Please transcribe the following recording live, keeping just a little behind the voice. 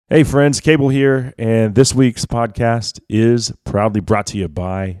Hey friends, Cable here, and this week's podcast is proudly brought to you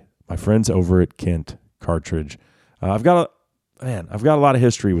by my friends over at Kent Cartridge. I've got a lot of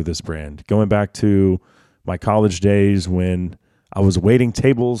history with this brand, going back to my college days when I was waiting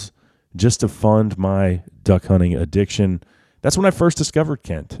tables just to fund my duck hunting addiction. That's when I first discovered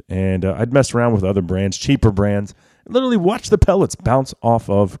Kent, and I'd mess around with other brands, cheaper brands, and literally watch the pellets bounce off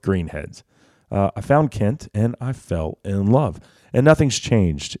of greenheads. I found Kent, and I fell in love. And nothing's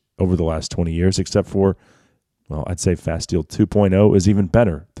changed over the last 20 years except for, well, I'd say Fast Steel 2.0 is even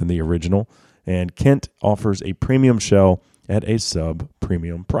better than the original. And Kent offers a premium shell at a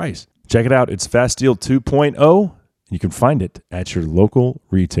sub-premium price. Check it out. It's Fast Steel 2.0. You can find it at your local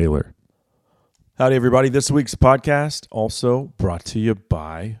retailer. Howdy, everybody. This week's podcast also brought to you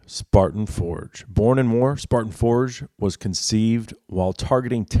by Spartan Forge. Born in war, Spartan Forge was conceived while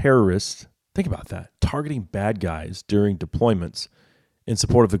targeting terrorists. Think about that. Targeting bad guys during deployments in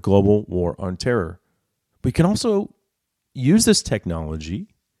support of the global war on terror. We can also use this technology,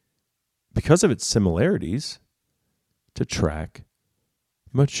 because of its similarities, to track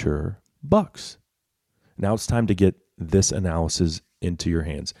mature bucks. Now it's time to get this analysis into your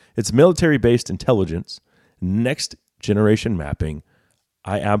hands. It's military-based intelligence, next generation mapping.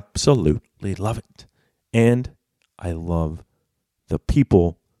 I absolutely love it. And I love the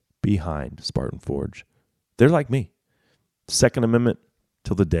people behind Spartan Forge. They're like me. Second Amendment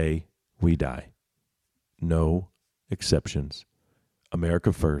till the day we die. No exceptions.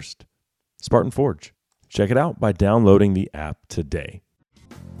 America first. Spartan Forge. Check it out by downloading the app today.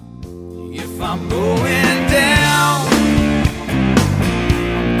 If I'm going down,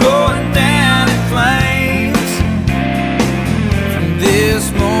 I'm going down in flames. From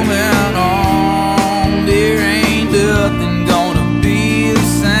this moment on, there ain't nothing gonna be the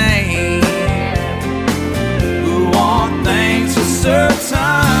same. But one thing's for certain,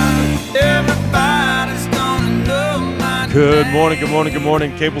 everybody's gonna know my Good name.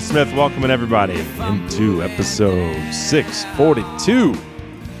 morning. Cable Smith welcoming everybody into episode 642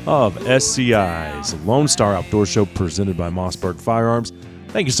 of SCI's Lone Star Outdoor Show presented by Mossberg Firearms.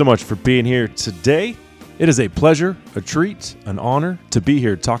 Thank you so much for being here today. It is a pleasure, a treat, an honor to be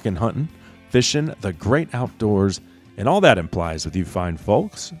here talking hunting, fishing, the great outdoors, and all that implies with you fine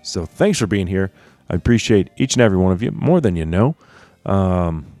folks. So thanks for being here. I appreciate each and every one of you more than you know.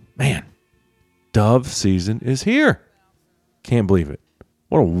 Man, dove season is here. Can't believe it.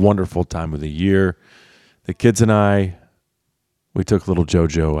 What a wonderful time of the year. The kids and I, we took little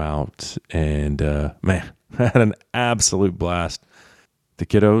JoJo out and, man, had an absolute blast. The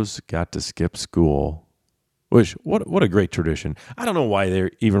kiddos got to skip school, which, what a great tradition. I don't know why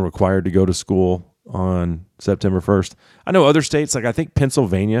they're even required to go to school on September 1st. I know other states, like I think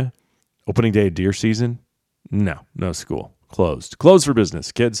Pennsylvania, opening day of deer season, no school. Closed for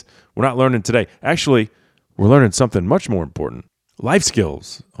business. Kids, we're not learning today. Actually, we're learning something much more important. Life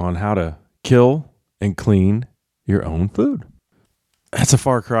skills on how to kill and clean your own food. That's a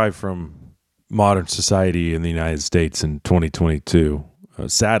far cry from modern society in the United States in 2022.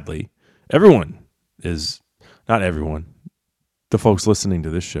 Sadly, not everyone, the folks listening to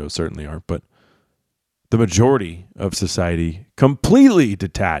this show certainly aren't, but the majority of society completely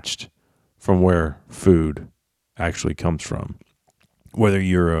detached from where food actually comes from. Whether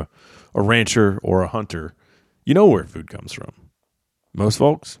you're a rancher or a hunter, you know where food comes from. Most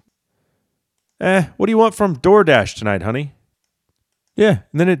folks, what do you want from DoorDash tonight, honey? Yeah,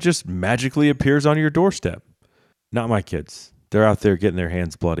 and then it just magically appears on your doorstep. Not my kids. They're out there getting their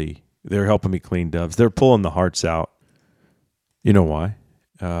hands bloody. They're helping me clean doves. They're pulling the hearts out. You know why?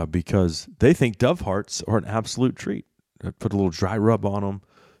 Because they think dove hearts are an absolute treat. Put a little dry rub on them,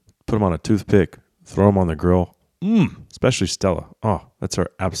 put them on a toothpick, throw them on the grill. Especially Stella. Oh, that's her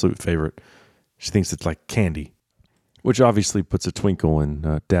absolute favorite. She thinks it's like candy, which obviously puts a twinkle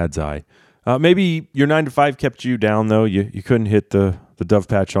in Dad's eye. Maybe your 9 to 5 kept you down, though. You couldn't hit the dove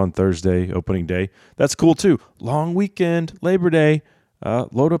patch on Thursday, opening day. That's cool, too. Long weekend, Labor Day.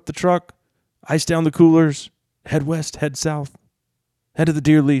 Load up the truck, ice down the coolers, head west, head south, head to the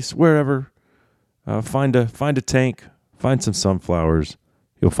deer lease, wherever. Find a tank, find some sunflowers.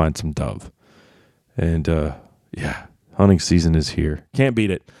 You'll find some dove. And, hunting season is here. Can't beat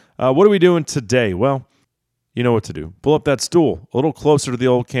it. What are we doing today? Well, you know what to do. Pull up that stool a little closer to the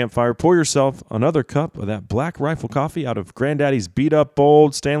old campfire. Pour yourself another cup of that Black Rifle coffee out of Granddaddy's beat-up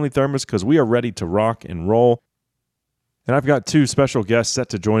old Stanley thermos because we are ready to rock and roll. And I've got two special guests set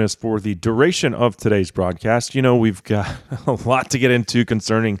to join us for the duration of today's broadcast. You know, we've got a lot to get into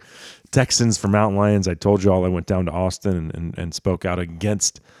concerning Texans for Mountain Lions. I told you all I went down to Austin and spoke out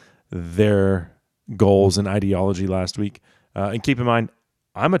against their goals and ideology last week. And keep in mind,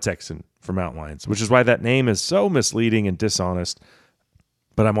 I'm a Texan for mountain lions, which is why that name is so misleading and dishonest.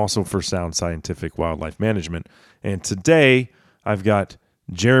 But I'm also for sound scientific wildlife management. And today I've got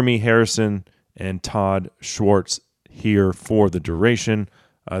Jeremy Harrison and Todd Schwartz here for the duration.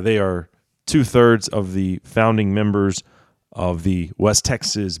 They are 2/3 of the founding members of the West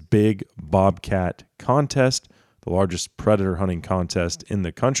Texas Big Bobcat Contest, the largest predator hunting contest in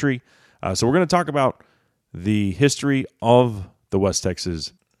the country. So we're going to talk about the history of the West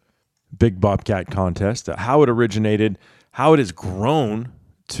Texas Big Bobcat Contest, how it originated, how it has grown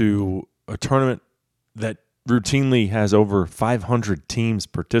to a tournament that routinely has over 500 teams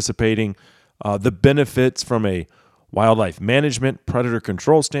participating, the benefits from a wildlife management, predator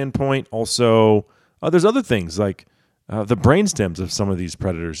control standpoint. Also, there's other things like the brainstems of some of these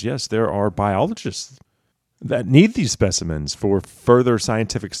predators. Yes, there are biologists that need these specimens for further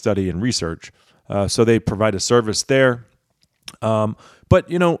scientific study and research. So they provide a service there. But,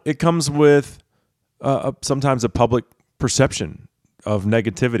 it comes with sometimes a public perception of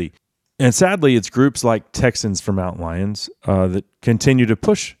negativity. And sadly, it's groups like Texans for Mountain Lions that continue to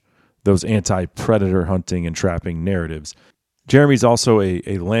push those anti-predator hunting and trapping narratives. Jeremy's also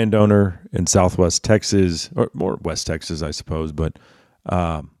a landowner in Southwest Texas, or more West Texas, I suppose. But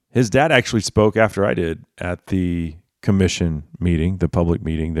his dad actually spoke after I did at the commission meeting, the public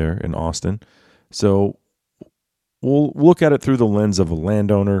meeting there in Austin. So we'll look at it through the lens of a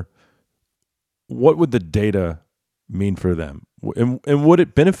landowner. What would the data mean for them? And would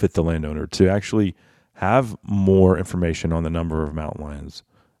it benefit the landowner to actually have more information on the number of mountain lions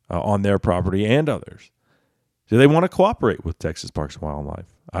on their property and others? Do they want to cooperate with Texas Parks and Wildlife?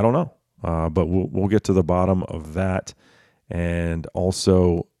 I don't know, but we'll get to the bottom of that, and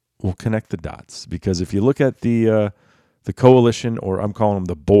also we'll connect the dots, because if you look at the coalition, or I'm calling them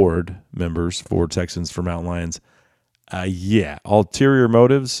the board members for Texans for Mountain Lions, ulterior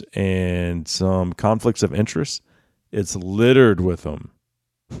motives and some conflicts of interest. It's littered with them.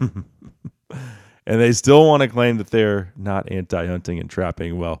 And they still want to claim that they're not anti-hunting and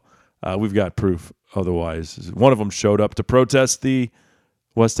trapping. Well, we've got proof otherwise. One of them showed up to protest the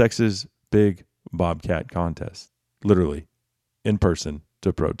West Texas Big Bobcat Contest, literally in person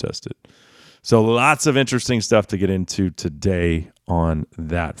to protest it. So lots of interesting stuff to get into today on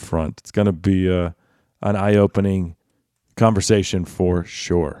that front. It's going to be an eye-opening conversation for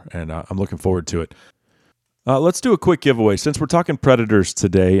sure, and I'm looking forward to it. Let's do a quick giveaway. Since we're talking predators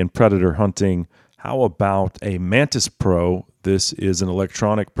today and predator hunting, how about a Mantis Pro? This is an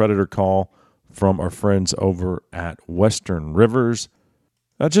electronic predator call from our friends over at Western Rivers.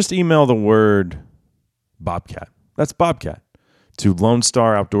 Just email the word Bobcat. That's Bobcat to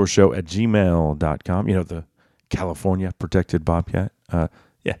LoneStarOutdoorShow@gmail.com. The California protected Bobcat.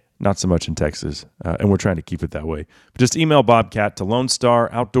 Not so much in Texas, and we're trying to keep it that way. But just email Bobcat to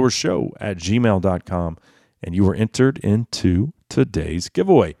LoneStarOutdoorShow@gmail.com, and you are entered into today's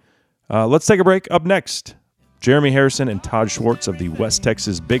giveaway. Let's take a break. Up next, Jeremy Harrison and Todd Schwartz of the West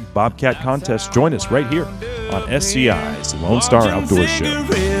Texas Big Bobcat Contest join us right here on SCI's Lone Star Outdoor Show.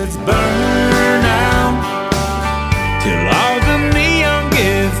 Cigarettes burn out till all the neon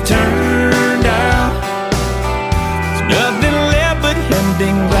gets turned out. There's nothing left but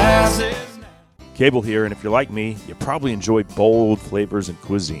empty glasses. Cable here, and if you're like me, you probably enjoy bold flavors and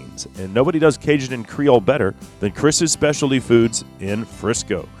cuisines. And nobody does Cajun and Creole better than Chris's Specialty Foods in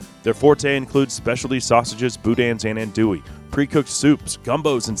Frisco. Their forte includes specialty sausages, boudins, and andouille, pre-cooked soups,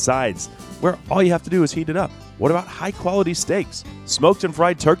 gumbos, and sides, where all you have to do is heat it up. What about high-quality steaks, smoked and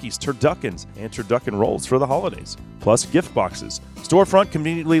fried turkeys, turduckens, and turducken rolls for the holidays, plus gift boxes. Storefront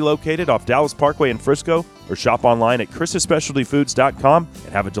conveniently located off Dallas Parkway in Frisco, or shop online at chrissspecialtyfoods.com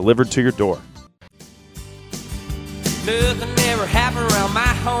and have it delivered to your door. Nothing ever happened around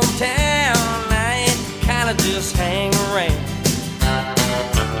my hometown. I ain't kinda just hang around.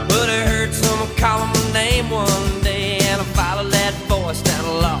 But I heard someone call my name one day, and I followed that voice down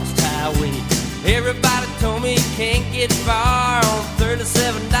a lost highway. Everybody told me you can't get far on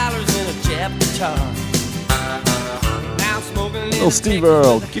 $37 in a Jap guitar. Now I'm smoking Little Steve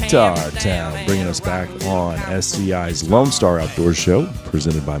Earle, Guitar Town, bringing us back on SCI's Lone Star Outdoor Show,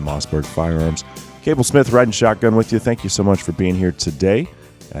 presented by Mossberg Firearms. Cable Smith riding shotgun with you. Thank you so much for being here today,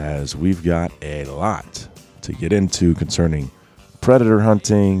 as we've got a lot to get into concerning predator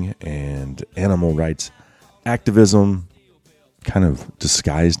hunting and animal rights activism, kind of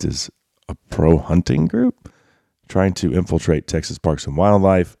disguised as a pro-hunting group trying to infiltrate Texas Parks and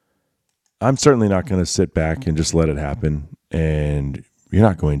Wildlife. I'm certainly not going to sit back and just let it happen, and you're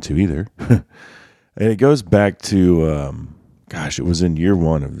not going to either. And it goes back to, it was in year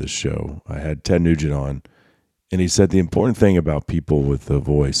one of this show. I had Ted Nugent on, And he said the important thing about people with a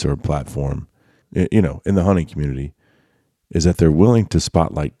voice or a platform, you know, in the hunting community, is that they're willing to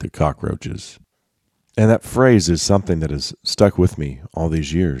spotlight the cockroaches. And that phrase is something that has stuck with me all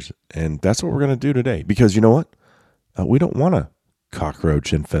these years. And that's what we're going to do today. Because you know what? We don't want a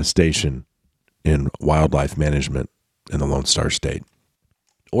cockroach infestation in wildlife management in the Lone Star State.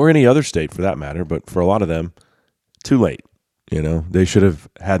 Or any other state for that matter. But for a lot of them, too late. You know, they should have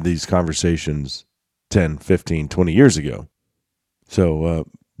had these conversations 10, 15, 20 years ago. So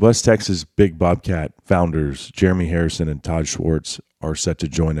West Texas Big Bobcat founders Jeremy Harrison and Todd Schwartz are set to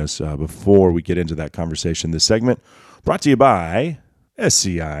join us. Before we get into that conversation, this segment brought to you by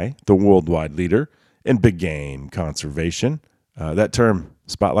SCI, the worldwide leader in big game conservation. That term,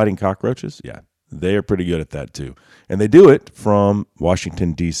 spotlighting cockroaches, yeah, they are pretty good at that too. And they do it from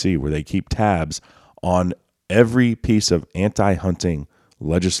Washington, D.C., where they keep tabs on every piece of anti-hunting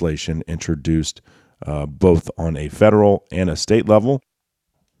legislation introduced both on a federal and a state level.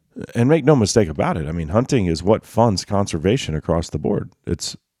 And make no mistake about it, I mean, hunting is what funds conservation across the board.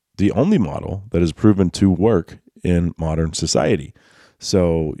 It's the only model that is proven to work in modern society.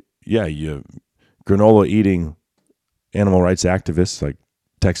 So, yeah, you granola-eating animal rights activists like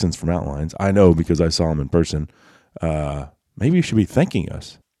Texans for Mountain Lions, I know because I saw them in person, maybe you should be thanking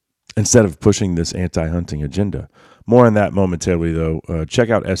us instead of pushing this anti-hunting agenda. More on that momentarily, though. Check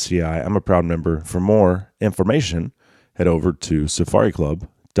out SCI. I'm a proud member. For more information, head over to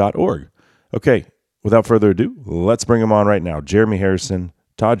safariclub.org. Okay, without further ado, let's bring them on right now. Jeremy Harrison,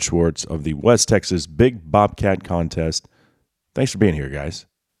 Todd Schwartz of the West Texas Big Bobcat Contest. Thanks for being here, guys.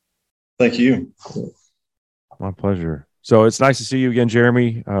 Thank you. My pleasure. So it's nice to see you again,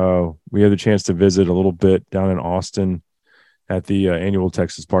 Jeremy. We had the chance to visit a little bit down in Austin at the annual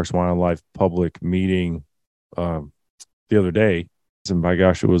Texas Parks and Wildlife public meeting the other day. And by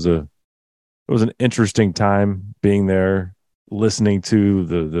gosh, it was an interesting time being there, listening to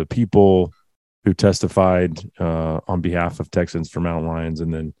the people who testified on behalf of Texans for Mountain Lions,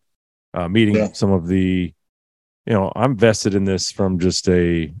 and then meeting some of the, you know, I'm vested in this from just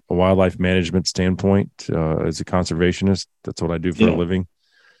a wildlife management standpoint as a conservationist. That's what I do for a living.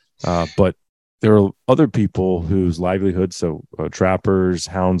 But there are other people whose livelihood, so trappers,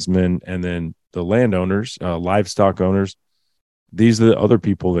 houndsmen, and then the landowners, livestock owners, these are the other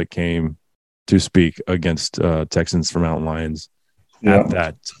people that came to speak against Texans for Mountain Lions at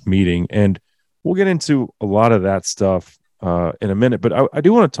that meeting. And we'll get into a lot of that stuff in a minute. But I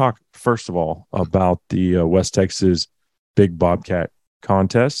do want to talk, first of all, about the West Texas Big Bobcat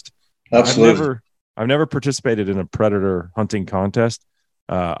Contest. Absolutely. I've never participated in a predator hunting contest.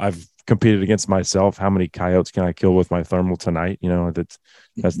 I've competed against myself. How many coyotes can I kill with my thermal tonight? You know, that's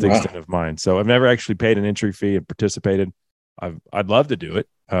the extent of mine. So I've never actually paid an entry fee and participated. I'd love to do it.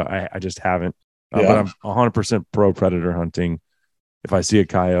 I just haven't. But I'm 100% pro predator hunting. If I see a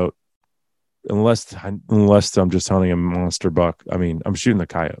coyote, unless I'm just hunting a monster buck, I mean, I'm shooting the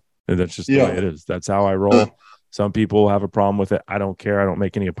coyote. That's just the way it is. That's how I roll. Some people have a problem with it. I don't care. I don't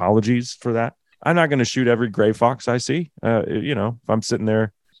make any apologies for that. I'm not going to shoot every gray fox I see. You know, if I'm sitting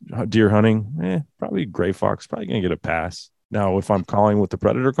there deer hunting, probably gray fox, probably going to get a pass. Now, if I'm calling with the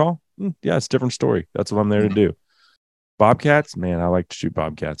predator call, yeah, it's a different story. That's what I'm there to do. Bobcats, man, I like to shoot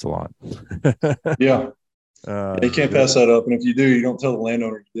bobcats a lot. You can't pass that up. And if you do, you don't tell the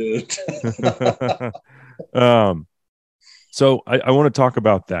landowner you did it. So I want to talk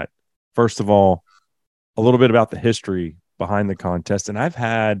about that. First of all, a little bit about the history behind the contest. And I've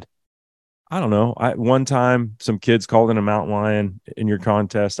had, I don't know, one time some kids called in a mountain lion in your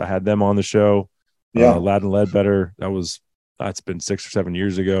contest. I had them on the show. Lad and Ledbetter. That's been 6 or 7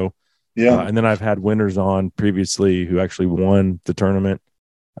 years ago. And then I've had winners on previously who actually won the tournament.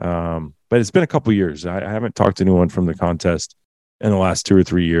 But it's been a couple years. I haven't talked to anyone from the contest in the last 2 or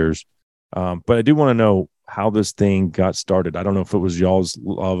 3 years. But I do want to know how this thing got started. I don't know if it was y'all's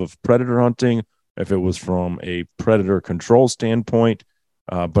love of predator hunting, if it was from a predator control standpoint,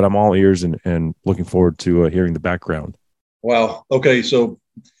 but I'm all ears and looking forward to hearing the background. Wow. Okay. So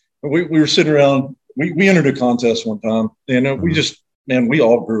we were sitting around, we entered a contest one time, and we just, man, we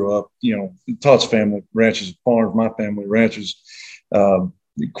all grew up, you know, Todd's family ranches, farms, my family ranches,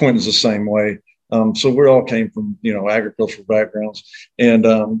 Quentin's the same way. So we all came from, you know, agricultural backgrounds,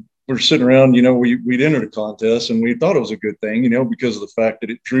 and we're sitting around, you know, we'd entered a contest, and we thought it was a good thing, you know, because of the fact that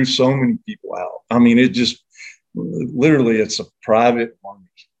it drew so many people out. I mean, it just literally, it's a private army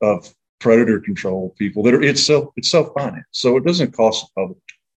of predator control people that are, it's self-financed. So it doesn't cost the public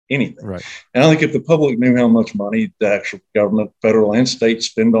anything. Right. And I think if the public knew how much money the actual government, federal and state,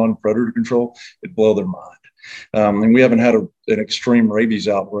 spend on predator control, it'd blow their mind. And we haven't had an extreme rabies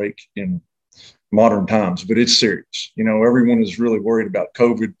outbreak in modern times, but it's serious. Everyone is really worried about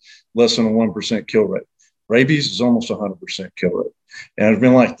COVID, less than a 1% kill rate. Rabies is almost 100% kill rate. And there's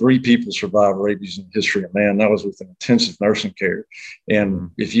been like 3 people survive rabies in the history of man. That was with an intensive nursing care.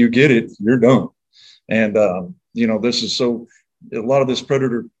 And if you get it, you're done. And, this is so a lot of this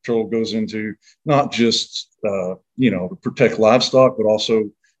predator control goes into not just, to protect livestock, but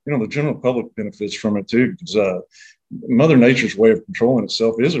also, the general public benefits from it too. Because Mother Nature's way of controlling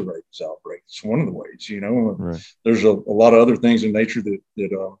itself is a rabies outbreak. It's one of the ways, Right. There's a lot of other things in nature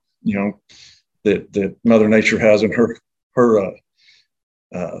that Mother Nature has in her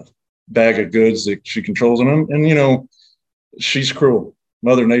bag of goods that she controls them. And she's cruel.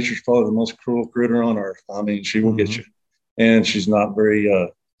 Mother Nature's probably the most cruel critter on earth. I mean, she will get you, and she's not very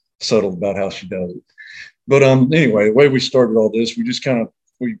subtle about how she does it. But anyway, the way we started all this, we just kind of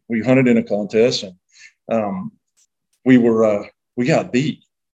we hunted in a contest, and we got beat,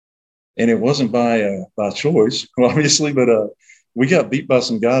 and it wasn't by choice, obviously, but we got beat by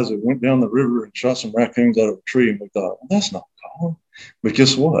some guys that went down the river and shot some raccoons out of a tree, and we thought, well, that's not common. But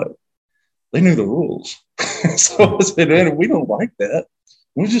guess what? They knew the rules. So I said, man, we don't like that.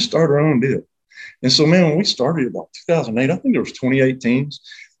 We'll just start our own deal. And so, man, when we started about 2008, I think there was 28 teams.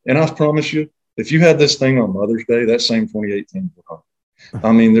 And I promise you, if you had this thing on Mother's Day, that same 28 teams would hunt.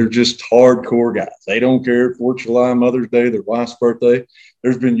 I mean, they're just hardcore guys. They don't care 4th of July, Mother's Day, their wife's birthday.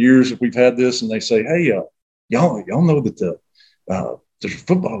 There's been years that we've had this, and they say, hey, y'all know that there's a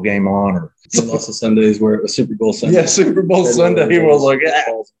football game on, or lots of Sundays where it was Super Bowl Sunday. Yeah, Super Bowl Sunday. He was like,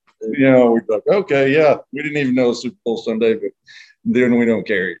 we're like, okay, yeah. We didn't even know it was Super Bowl Sunday, but then we don't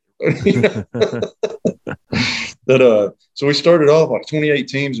care. But so we started off like 28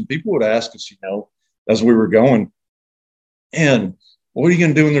 teams, and people would ask us, as we were going, and what are you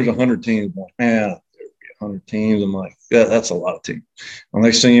going to do when there's 100 teams? I'm like, man, there'll be 100 teams. I'm like, yeah, that's a lot of teams. And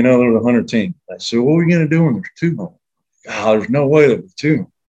they say, there's 100 teams. I said, what are we going to do when there's 200? God, there's no way there'll be 200.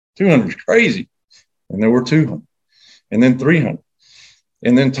 200 is crazy. And there were 200, and then 300.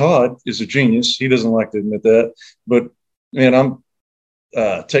 And then Todd is a genius. He doesn't like to admit that, but man, I'm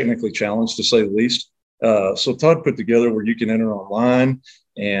technically challenged, to say the least. So Todd put together where you can enter online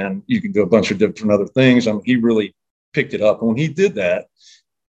and you can do a bunch of different other things. I mean, he really picked it up. And when he did that,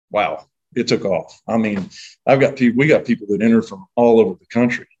 wow, it took off. I mean, we got people that enter from all over the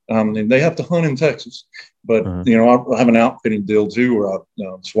country. And they have to hunt in Texas, but I have an outfitting deal too, where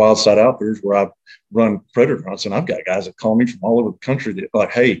it's Wild Side Outfitters, where I run predator hunts, and I've got guys that call me from all over the country that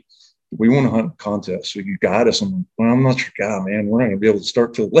like, hey, we want to hunt a contest, so you guide us. I'm like, well, I'm not your guy, man. We're not going to be able to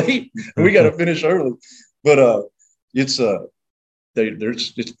start till late. We got to finish early. But it's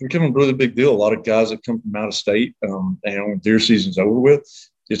becoming a really big deal. A lot of guys that come from out of state, and when deer season's over with,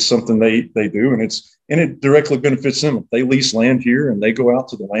 it's something they do, and it directly benefits them. If they lease land here and they go out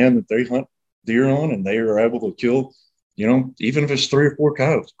to the land that they hunt deer on, and they are able to kill, even if it's 3 or 4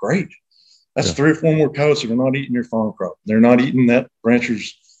 coyotes, great. That's 3 or 4 more coyotes that are not eating your fawn crop. They're not eating that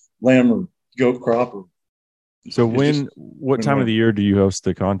rancher's lamb or goat crop. So what time of the year do you host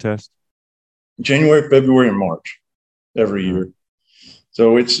the contest? January, February, and March every year.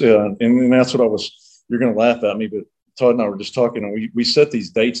 So it's and that's what you're going to laugh at me, but Todd and I were just talking, and we set these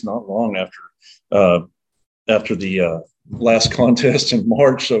dates not long after the last contest in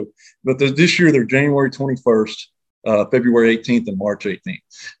March. So, but this year they're January 21st, February 18th, and March 18th.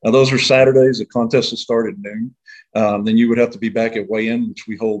 Now those are Saturdays. The contest will start at noon. Then you would have to be back at weigh-in, which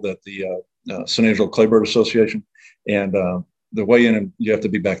we hold at the San Angelo Claybird Association, and the weigh-in, and you have to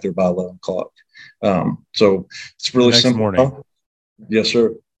be back there by 11 o'clock. So it's really simple. Morning. Yes,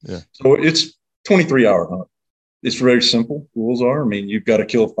 sir. Yeah. So it's 23-hour hunt. It's very simple. Rules are, you've got to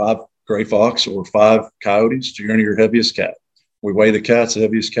kill 5 gray fox or 5 coyotes to earn your heaviest cat. We weigh the cats, the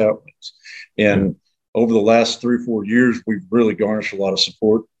heaviest cat wins. And over the last 3 or 4 years, we've really garnished a lot of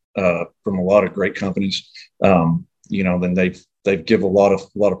support from a lot of great companies. Then they've give a lot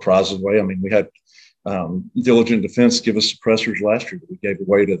of prizes away. We had Diligent Defense give us suppressors last year that we gave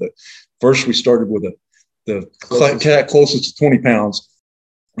away to first we started with the cat closest to 20 pounds.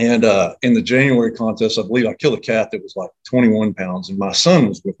 And in the January contest, I believe I killed a cat that was like 21 pounds, and my son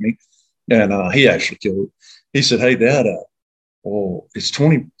was with me, and he actually killed it. He said, hey, Dad, it's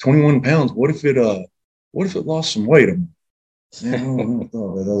 21 pounds. What if it lost some weight? I'm like,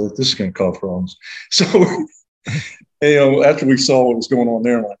 this is going to cause problems. So, after we saw what was going on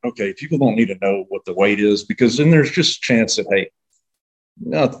there, I'm like, okay, people don't need to know what the weight is, because then there's just a chance that, hey,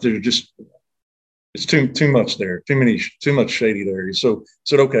 it's too much there, too much shady there. So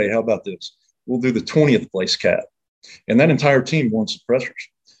said, okay, how about this? We'll do the 20th place cat. And that entire team won suppressors.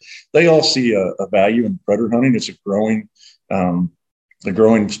 They all see a value in predator hunting. It's a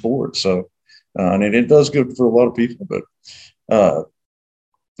growing sport. So And it does good for a lot of people. But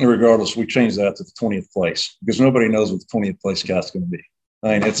regardless, we changed that to the 20th place because nobody knows what the 20th place cat's going to be.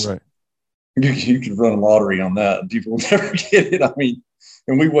 I mean, it's Right. you could run a lottery on that and people will never get it. I mean,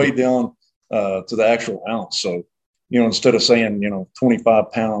 and we weigh down to the actual ounce. So, instead of saying,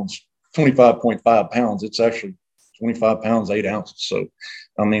 25 pounds, 25.5 pounds, it's actually 25 pounds, 8 ounces. So,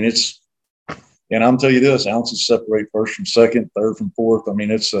 I mean, and I'm telling you this, ounces separate first from second, third from fourth. I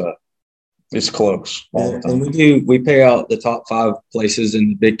mean, it's close all the time. And we pay out the top 5 places in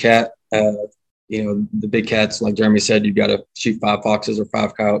the big cat. The big cats, like Jeremy said, you've got to shoot 5 foxes or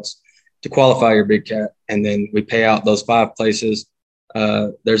 5 coyotes to qualify your big cat. And then we pay out those 5 places.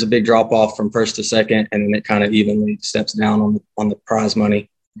 There's a big drop off from first to second, and then it kind of evenly steps down on the prize money.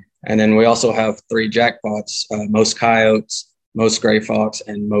 And then we also have 3 jackpots, most coyotes, most gray fox,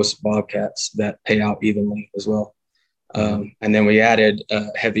 and most bobcats that pay out evenly as well. And then we added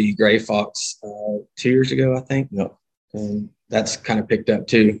heavy gray fox 2 years ago, I think. Yep. And that's kind of picked up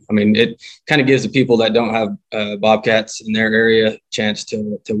too. I mean, it kind of gives the people that don't have bobcats in their area a chance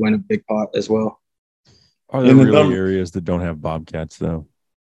to win a big pot as well. Are there In the really areas that don't have bobcats though?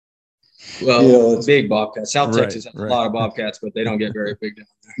 Well, big bobcats. South Right, Texas has right. a lot of bobcats, but they don't get very big down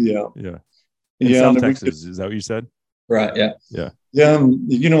there. Yeah. Yeah. In Yeah. South and we Texas, is that what you said? Right. Yeah. Yeah, and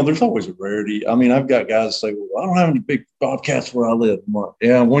there's always a rarity. I mean, I've got guys say, "Well, I don't have any big bobcats where I live." I'm like,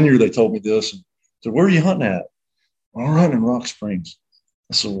 yeah, one year they told me this. And so, where are you hunting at? Well, I'm hunting in Rock Springs.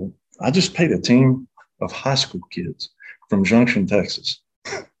 I said, well, I just paid a team of high school kids from Junction, Texas.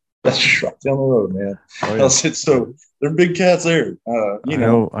 That's just right down the road, man. Oh, yeah. I said, so they're big cats there.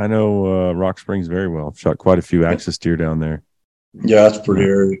 I know Rock Springs very well. I've shot quite a few axis deer down there. Yeah, that's pretty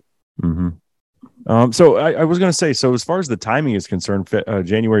area. Mm-hmm. So I was going to say, so as far as the timing is concerned,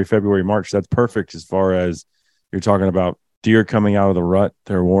 January, February, March, that's perfect as far as you're talking about deer coming out of the rut.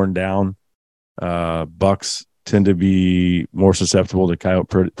 They're worn down. Bucks tend to be more susceptible to coyote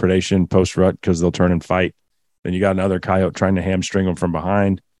predation post-rut because they'll turn and fight. Then you got another coyote trying to hamstring them from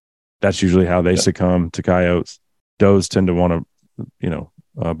behind. That's usually how they succumb to coyotes. Does tend to want to,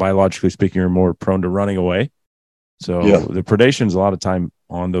 biologically speaking, are more prone to running away. So the predation's a lot of time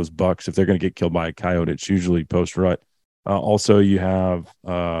on those bucks. If they're going to get killed by a coyote, it's usually post-rut. Also, you have,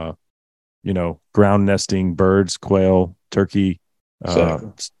 ground nesting birds, quail, turkey. Exactly.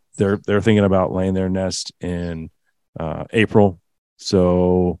 They're thinking about laying their nest in April.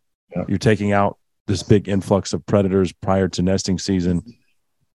 So you're taking out this big influx of predators prior to nesting season.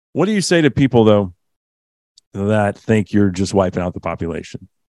 What do you say to people, though, that think you're just wiping out the population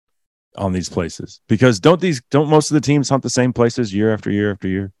on these places? Because don't most of the teams hunt the same places year after year after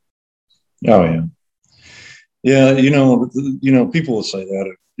year? Oh yeah. Yeah, people will say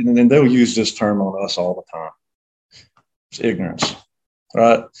that, and they'll use this term on us all the time. It's ignorance,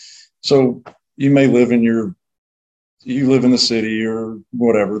 right? So you may live in the city or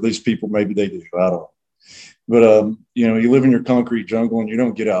whatever. These people, maybe they do. I don't know. But, you live in your concrete jungle and you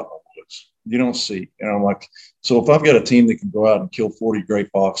don't get out in the woods. You don't see. And I'm like, so if I've got a team that can go out and kill 40 gray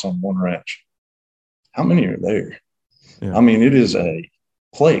fox on one ranch, how many are there? Yeah. I mean, it is a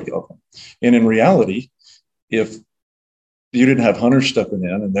plague of them. And in reality, if you didn't have hunters stepping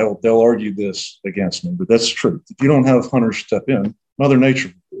in, and they'll argue this against me, but that's true. If you don't have hunters step in, Mother Nature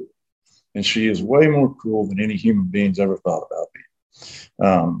will do it. And she is way more cruel than any human being's ever thought about being.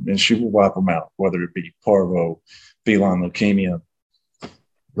 And she will wipe them out, whether it be parvo, feline leukemia,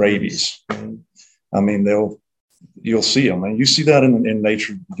 rabies. I mean, you'll see them. And you see that in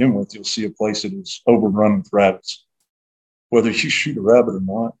nature to begin with. You'll see a place that is overrun with rabbits. Whether you shoot a rabbit or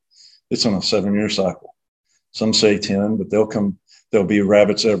not, it's on a 7-year cycle. Some say 10, but there'll be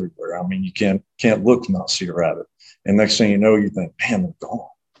rabbits everywhere. I mean, you can't look to not see a rabbit. And next thing you know, you think, man, they're gone.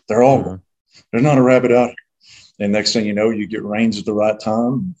 They're all gone. There's not a rabbit out here. And next thing you know, you get rains at the right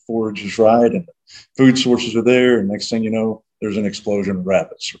time, forage is right, and food sources are there. And next thing you know, there's an explosion of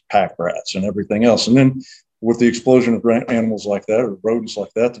rabbits or pack rats and everything else. And then with the explosion of animals like that or rodents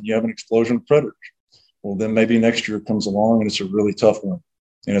like that, then you have an explosion of predators. Well, then maybe next year comes along and it's a really tough one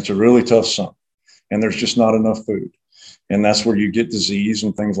and it's a really tough summer and there's just not enough food. And that's where you get disease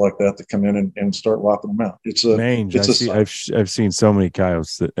and things like that come in and start wiping them out. I've seen so many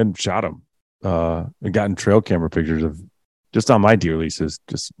coyotes and shot them. I've gotten trail camera pictures of just on my deer leases,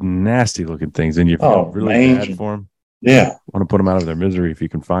 just nasty looking things. And you feel really bad for them. Yeah. Want to put them out of their misery if you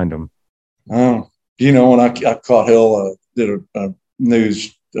can find them. When I caught hell, did a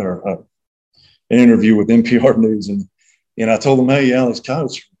news or an interview with NPR News. And I told them, hey, yeah, these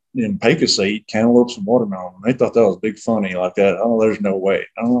coyotes in Pecos, they eat cantaloupes and watermelon. And they thought that was big funny like that. Oh, there's no way.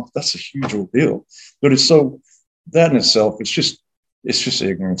 I don't know if that's a huge ordeal. But it's so, that in itself, it's just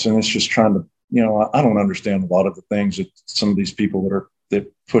ignorance. And it's just trying to I don't understand a lot of the things that some of these people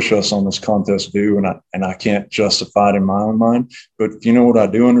that push us on this contest do, and I can't justify it in my own mind. But you know what I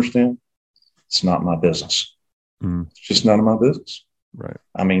do understand? It's not my business. It's just none of my business. Right.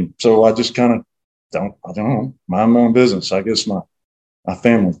 I mean, so I just kind of I don't know, mind my own business. I guess my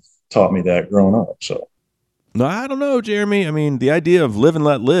family taught me that growing up. So. No, I don't know, Jeremy. I mean, the idea of live and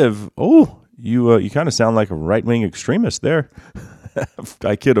let live. Oh, you kind of sound like a right-wing extremist there.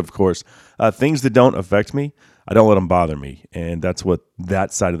 I kid, of course. Things that don't affect me, I don't let them bother me. And that's what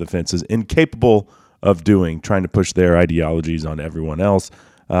that side of the fence is incapable of doing, trying to push their ideologies on everyone else.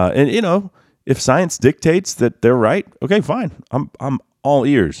 And if science dictates that they're right, okay, fine. I'm all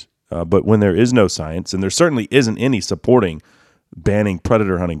ears. But when there is no science, and there certainly isn't any supporting banning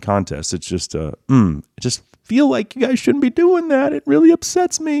predator hunting contests, it's just, just feel like you guys shouldn't be doing that. It really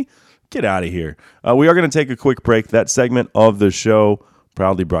upsets me. Get out of here. We are going to take a quick break. That segment of the show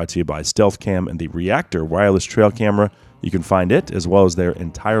proudly brought to you by Stealth Cam and the Reactor wireless trail camera. You can find it as well as their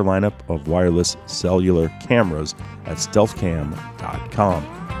entire lineup of wireless cellular cameras at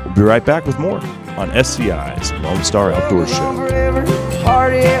stealthcam.com. We'll be right back with more on SCI's Lone Star Outdoor Show. Forever,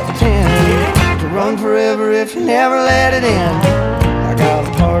 party at 10. To run forever if you never let it in. I got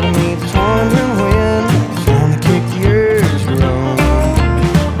a part of me that's wondering when it's gonna kick the urge to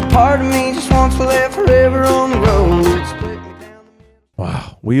run. Part of me just wants to live forever on the road. Split me down the middle.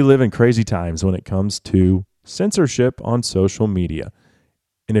 Wow, we live in crazy times when it comes to censorship on social media.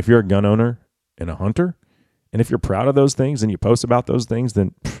 And if you're a gun owner and a hunter, and if you're proud of those things and you post about those things,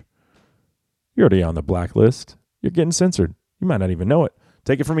 then you're already on the blacklist. You're getting censored. You might not even know it.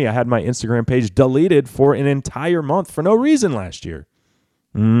 Take it from me. I had my Instagram page deleted for an entire month for no reason last year.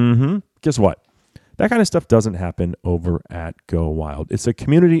 Guess what? That kind of stuff doesn't happen over at Go Wild. It's a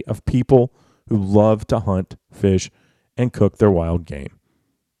community of people who love to hunt, fish, and cook their wild game.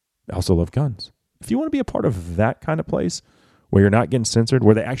 They also love guns. If you want to be a part of that kind of place where you're not getting censored,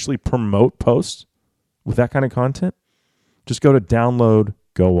 where they actually promote posts with that kind of content, just go to download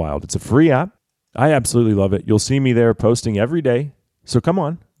Go Wild. It's a free app. I absolutely love it. You'll see me there posting every day. So come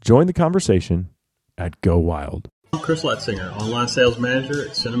on, join the conversation at Go Wild. I'm Chris Letzinger, online sales manager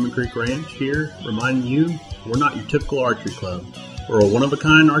at Cinnamon Creek Ranch here, reminding you we're not your typical archery club. We're a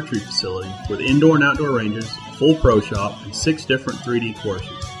one-of-a-kind archery facility with indoor and outdoor ranges, full pro shop, and 6 different 3D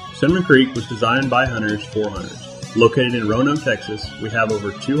courses. Cinnamon Creek was designed by hunters for hunters. Located in Roanoke, Texas, we have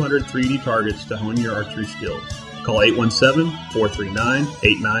over 200 3D targets to hone your archery skills. Call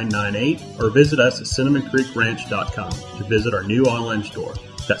 817-439-8998 or visit us at cinnamoncreekranch.com to visit our new online store.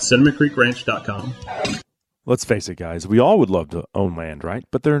 That's cinnamoncreekranch.com. Let's face it, guys. We all would love to own land, right?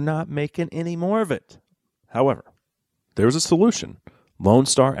 But they're not making any more of it. However, there's a solution. Lone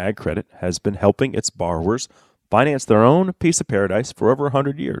Star Ag Credit has been helping its borrowers finance their own piece of paradise for over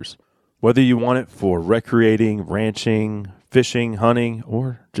 100 years. Whether you want it for recreating, ranching, fishing, hunting,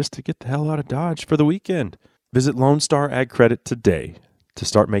 or just to get the hell out of Dodge for the weekend, visit Lone Star Ag Credit today to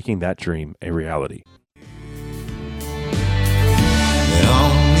start making that dream a reality.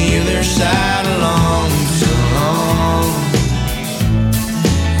 On either side along so long,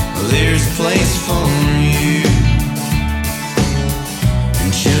 there's a place for you.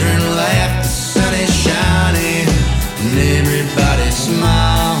 And children laugh, the sun is shining, and everybody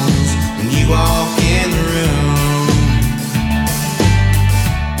smiles when you walk in the room.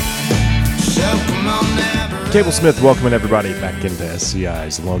 So come on now. Cable Smith welcoming everybody back into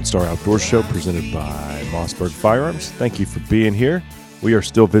SCI's Lone Star Outdoor Show presented by Mossberg Firearms. Thank you for being here. We are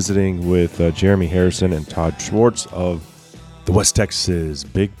still visiting with Jeremy Harrison and Todd Schwartz of the West Texas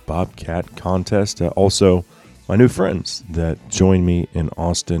Big Bobcat Contest. Also, my new friends that joined me in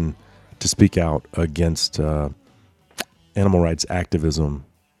Austin to speak out against animal rights activism,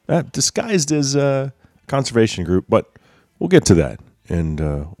 disguised as a conservation group, but we'll get to that. And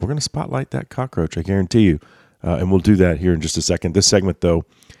we're going to spotlight that cockroach, I guarantee you. And we'll do that here in just a second. This segment, though,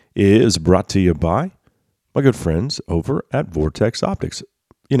 is brought to you by my good friends over at Vortex Optics.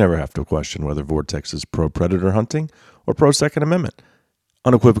 You never have to question whether Vortex is pro-predator hunting or pro-Second Amendment.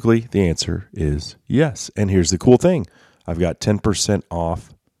 Unequivocally, the answer is yes. And here's the cool thing. I've got 10%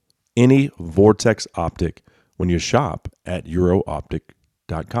 off any Vortex Optic when you shop at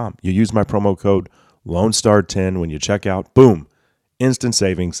eurooptic.com. You use my promo code LoneStar10 when you check out. Boom. Instant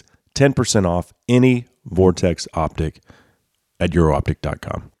savings. 10% off any Vortex Optic at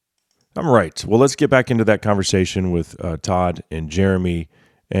eurooptic.com. All right. Well, let's get back into that conversation with Todd and Jeremy.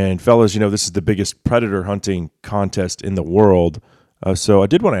 And fellas, this is the biggest predator hunting contest in the world. So I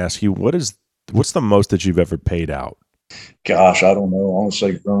did want to ask you, what's the most that you've ever paid out? Gosh, I don't know.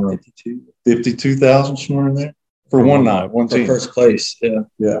 Honestly, around 52,000 somewhere in there. for one night, one for team. first place. Yeah.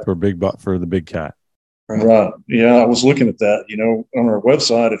 for the big cat. Right. Yeah, I was looking at that, on our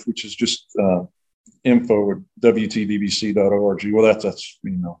website, which is just info at wtbbc.org. Well, that's just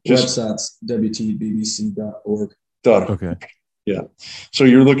Website's wtbbc.org. Okay. Yeah. So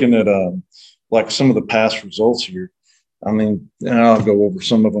you're looking at like some of the past results here. I mean, and I'll go over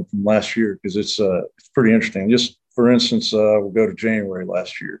some of them from last year because it's pretty interesting. Just for instance, we'll go to January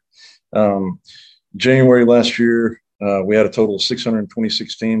last year. January last year, we had a total of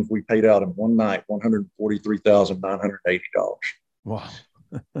 626 teams. We paid out in one night $143,980. Wow.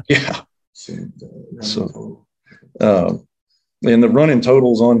 Yeah. So, and the running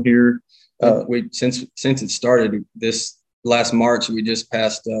totals on here. We since it started this last March, we just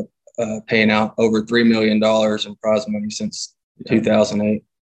passed up paying out over $3 million in prize money since 2008.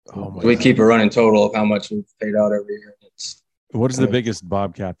 We keep a running total of how much we've paid out every year. What is the biggest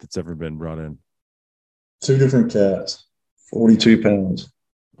bobcat that's ever been brought in? 2 different cats, 42 pounds.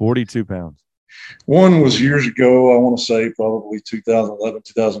 42 pounds. One was years ago, I want to say probably 2011,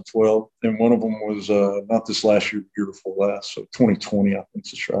 2012. And one of them was not this last year, the year before last. So 2020, I think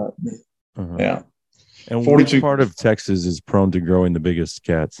is right. Uh-huh. Yeah. And 42 which part of Texas is prone to growing the biggest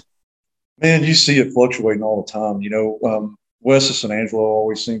cats? Man, you see it fluctuating all the time. West of San Angelo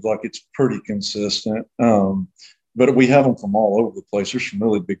always seems like it's pretty consistent. But we have them from all over the place. There's some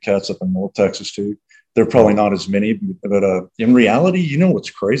really big cats up in North Texas too. They're probably not as many, but in reality,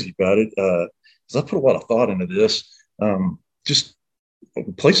 what's crazy about it is I put a lot of thought into this. Just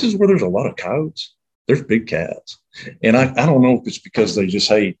places where there's a lot of coyotes, there's big cats. And I don't know if it's because they just,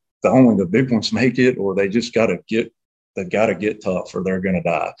 only the big ones make it, or they just got to get tough or they're going to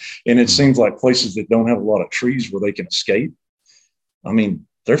die. And it seems like places that don't have a lot of trees where they can escape, I mean,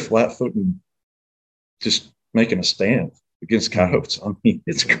 they're flat-footing, just making a stand against coyotes. I mean,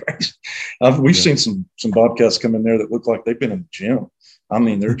 it's crazy. We've seen some bobcats come in there that look like they've been in the gym. I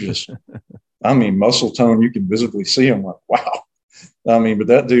mean, they're just, muscle tone. You can visibly see them. Like, wow. I mean, but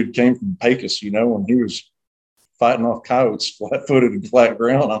that dude came from Pecos, and he was fighting off coyotes flat-footed and flat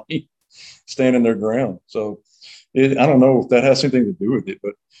ground. I mean, standing their ground. So I don't know if that has anything to do with it,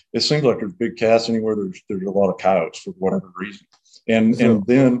 but it seems like there's big cats anywhere. There's a lot of coyotes for whatever reason. And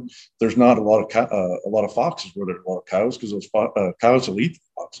then there's not a lot of foxes where there's a lot of coyotes because those coyotes will eat the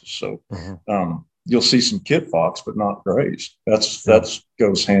foxes. So you'll see some kit fox, but not grays. That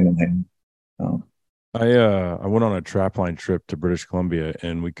goes hand in hand. I went on a trapline trip to British Columbia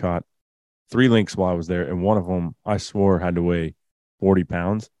and we caught 3 lynx while I was there, and one of them I swore had to weigh 40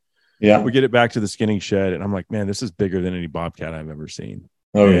 pounds. Yeah, we get it back to the skinning shed, and I'm like, man, this is bigger than any bobcat I've ever seen.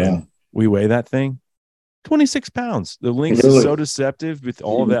 Oh and yeah, we weigh that thing. 26 pounds. The lynx is so deceptive with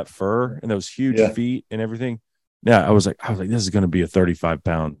all of that fur and those huge feet and everything. Yeah, I was like, this is going to be a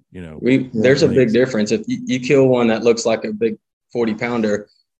 35-pound. There's a big difference if you kill one that looks like a big 40-pounder,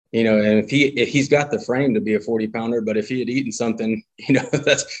 and if he's got the frame to be a 40-pounder, but if he had eaten something,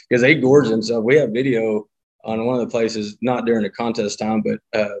 that's because they gorge themselves. We have video on one of the places, not during the contest time, but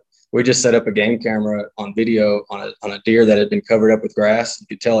we just set up a game camera on video on a deer that had been covered up with grass. You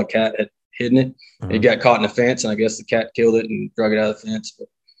could tell a cat had hidden it. It got caught in a fence, and I guess the cat killed it and drug it out of the fence.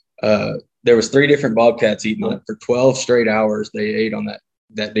 But there was 3 different bobcats eating on it for 12 straight hours. They ate on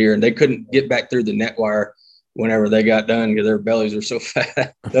that deer, and they couldn't get back through the net wire whenever they got done because their bellies are so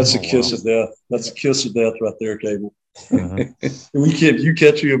fat. That's a kiss of death. That's a kiss of death right there, Cable. You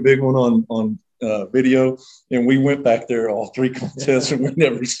catch you a big one on video, and we went back there all 3 contests, and we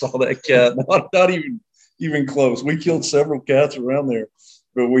never saw that cat. Not even close. We killed several cats around there,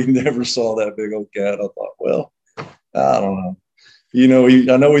 but we never saw that big old cat. I thought, well, I don't know.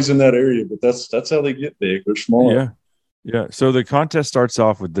 I know he's in that area, but that's how they get big. They're small. Yeah. So the contest starts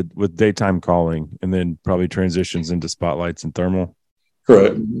off with daytime calling, and then probably transitions into spotlights and thermal.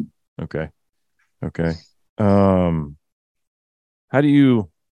 Correct. Okay. How do you?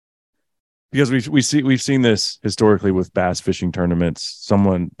 Because we've seen this historically with bass fishing tournaments.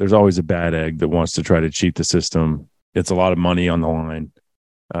 There's always a bad egg that wants to try to cheat the system. It's a lot of money on the line.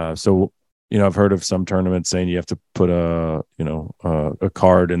 So I've heard of some tournaments saying you have to put a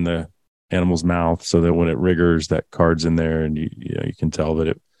card in the animal's mouth so that when it riggers, that card's in there, and you can tell that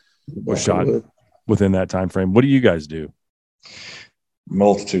it was shot within that time frame. What do you guys do?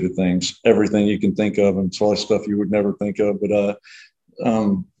 Multitude of things, everything you can think of, and it's all stuff you would never think of. But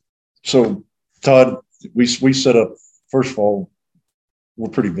so Todd, we set up. First of all, we're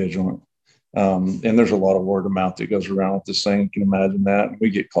pretty vigilant. And there's a lot of word of mouth that goes around with this thing. You can imagine that. And we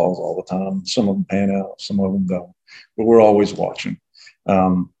get calls all the time. Some of them pan out, some of them don't. But we're always watching.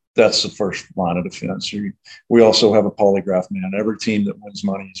 That's the first line of defense. We also have a polygraph man. Every team that wins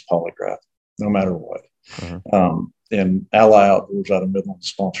money is polygraphed, no matter what. And Ally Outdoors out of Midland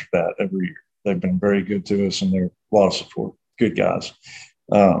sponsors that every year. They've been very good to us, and they're a lot of support. Good guys.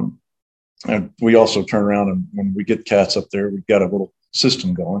 And we also turn around, and when we get cats up there, we've got a little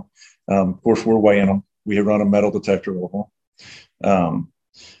system going. Of course, we're weighing them. We run a metal detector over them.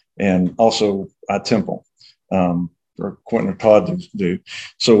 And also I temp them, or Quentin or Todd do.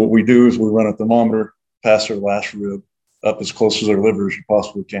 So what we do is we run a thermometer past their last rib up as close to their liver as you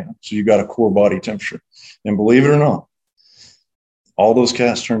possibly can. So you got a core body temperature. And believe it or not, all those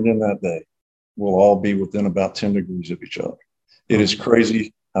cats turned in that day will all be within about 10 degrees of each other. It is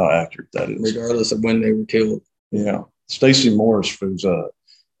crazy how accurate that is. Regardless of when they were killed. Yeah. Stacy Morris, who's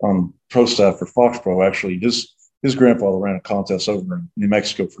on pro staff for Fox Pro, actually, his grandfather ran a contest over in New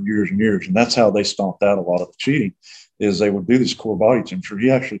Mexico for years and years. And that's how they stomped out a lot of the cheating, is they would do this core body temperature. He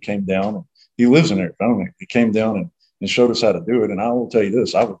actually came down, and he lives in Arizona. He came down and showed us how to do it. And I will tell you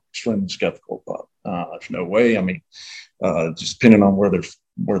this, I was extremely skeptical about there's no way. I mean, just depending on where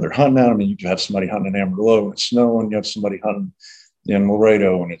they're hunting at. I mean, you could have somebody hunting in Amarillo and it's snowing. You have somebody hunting in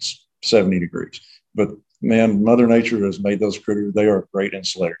Laredo and it's 70 degrees. But man, Mother Nature has made those critters. They are great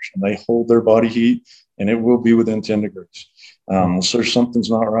insulators, and they hold their body heat, and it will be within 10 degrees. So something's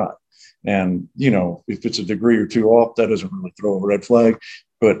not right. And, if it's a degree or two off, that doesn't really throw a red flag.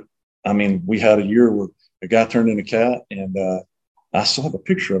 But I mean, we had a year where a guy turned in a cat, and I saw the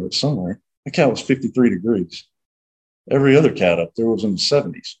picture of it somewhere. The cat was 53 degrees. Every other cat up there was in the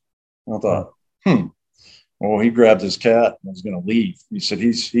 70s. And I thought, Well, he grabbed his cat and was going to leave. He said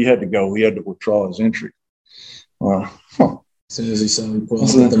he had to go. He had to withdraw his entry. As soon as he saw me pull out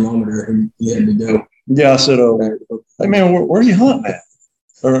the thermometer, he had to go. Yeah, I said, hey, man, where are you hunting at?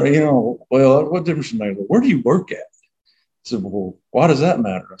 Or, well, what difference does it make? Where do you work at? I said, well, why does that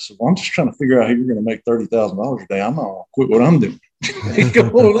matter? I said, well, I'm just trying to figure out how you're going to make $30,000 a day. I'm not going to quit what I'm doing. Go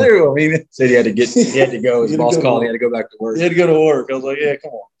over there. I mean, said he had to go. His boss called. He had to go back to work. He had to go to work. I was like, yeah,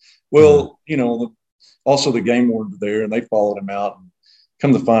 come on. Well, also the game wardens were there, and they followed him out. And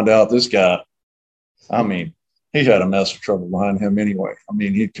come to find out, this guy, I mean, he had a mess of trouble behind him anyway. I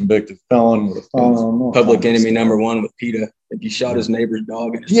mean, he'd convicted felon with a public enemy #1 with PETA. He shot his neighbor's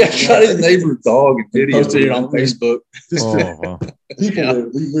dog. Shot his neighbor's dog and posted it on Facebook. People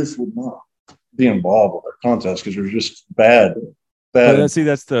that we wish would not be involved with our contest because they're just bad. That's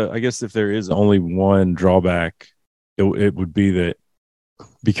I guess if there is only one drawback, it would be that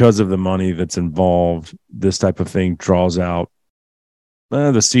because of the money that's involved, this type of thing draws out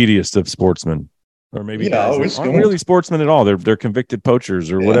the seediest of sportsmen. Or maybe guys aren't really sportsmen at all. They're convicted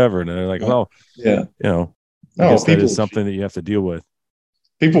poachers or whatever. And they're like, I guess that is something that you have to deal with.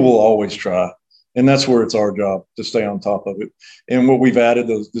 People will always try. And that's where it's our job to stay on top of it. And what we've added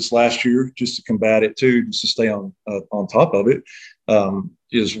this last year, just to combat it too, just to stay on top of it,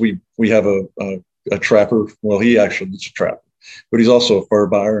 is we have a trapper. Well, he actually is a trapper, but he's also a fur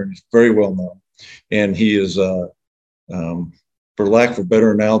buyer, and he's very well known. And he is, for lack of a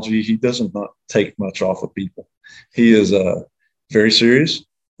better analogy, he doesn't not take much off of people. He is very serious,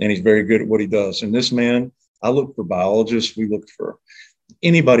 and he's very good at what he does. And this man, I look for biologists. We looked for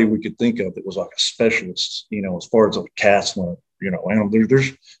anybody we could think of that was like a specialist, as far as like cats went,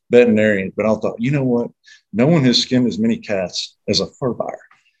 there's veterinarians, but I thought, you know what? No one has skinned as many cats as a fur buyer.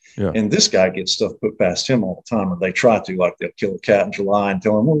 Yeah. And this guy gets stuff put past him all the time, or they try to, like they'll kill a cat in July and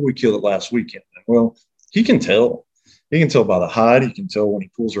tell him, well, we killed it last weekend. Well, he can tell. He can tell by the hide. He can tell when he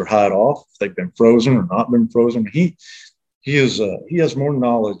pulls their hide off, if they've been frozen or not been frozen. He has more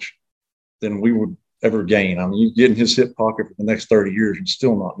knowledge than we would ever gain. I mean, you get in his hip pocket for the next 30 years and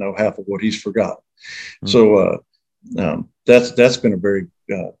still not know half of what he's forgotten. Mm-hmm. So that's been a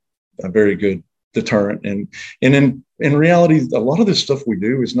very good deterrent. And in reality, a lot of this stuff we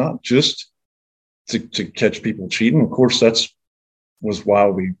do is not just to catch people cheating. Of course, was why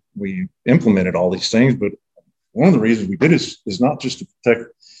we implemented all these things, but one of the reasons we did is not just to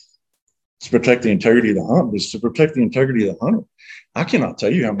protect the integrity of the hunt, but to protect the integrity of the hunter. I cannot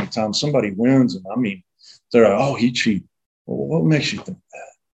tell you how many times somebody wins, and I mean, they're like, oh, he cheated. Well, what makes you think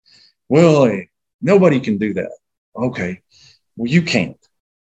that? Well, hey, nobody can do that. Okay, well, you can't.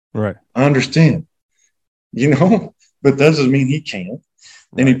 Right. I understand, but that doesn't mean he can't.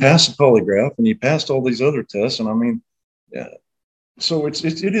 And he passed the polygraph, and he passed all these other tests, and I mean, so it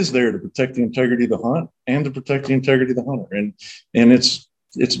is there to protect the integrity of the hunt and to protect the integrity of the hunter. And it's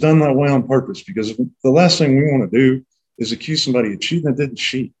done that way on purpose, because the last thing we want to do is accuse somebody of cheating that didn't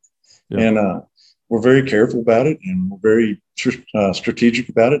cheat. Yeah. And we're very careful about it, and we're very strategic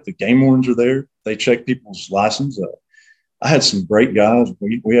about it. The game wardens are there. They check people's license. I had some great guys.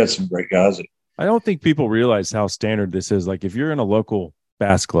 We had some great guys. I don't think people realize how standard this is. Like if you're in a local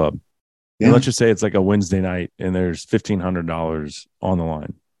bass club And let's just say it's like a Wednesday night and there's $1,500 on the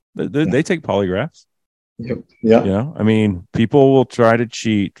line. They take polygraphs. Yep. Yeah. You know, I mean, people will try to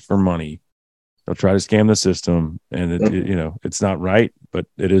cheat for money. They'll try to scam the system, and you know, it's not right, but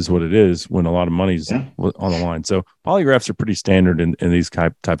it is what it is when a lot of money's on the line. So polygraphs are pretty standard in these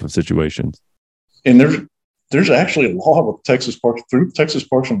type of situations. And there's actually a law with Texas Parks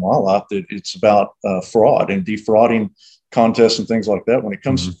and Wildlife that it's about fraud and defrauding contests and things like that when it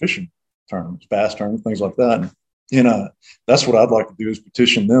comes to fishing tournaments, bass tournaments, things like that. And that's what I'd like to do is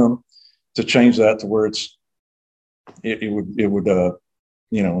petition them to change that to where it would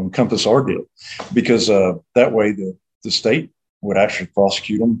you know, encompass our deal, because that way the state would actually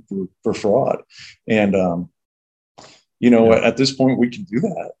prosecute them for fraud. And you know, at this point we can do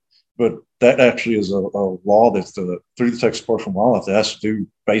that, but that actually is a law that's through the Texas Parks and Wildlife that has to do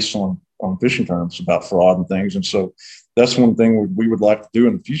based on fishing tournaments about fraud and things. And so that's one thing we would like to do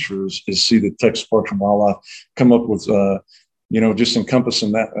in the future is see the Texas Parks and Wildlife come up with you know, just encompass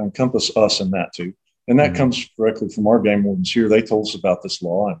us in that too. And that comes directly from our game wardens here. They told us about this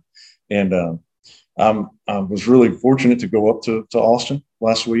law, and I was really fortunate to go up to Austin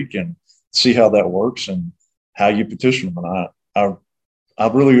last week and see how that works and how you petition them. And I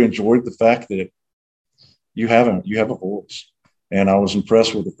really enjoyed the fact that you have a voice, and I was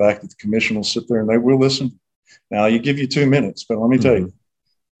impressed with the fact that the commission will sit there and they will listen. Now you give you 2 minutes, but let me tell you,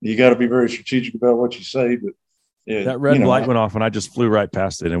 you got to be very strategic about what you say. But that red light went off and I just flew right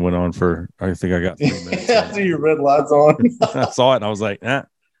past it and went on for, I think I got 3 minutes. I see your red light's on. I saw it and I was like,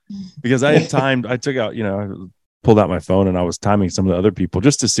 because I had timed, I took out, you know, I pulled out my phone and I was timing some of the other people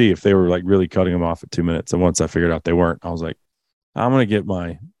just to see if they were like really cutting them off at 2 minutes. And once I figured out they weren't, I was like, I'm going to get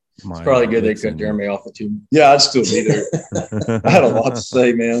my it's probably good they cut Jeremy off at 2 minutes. Yeah, I'd still be there. I had a lot to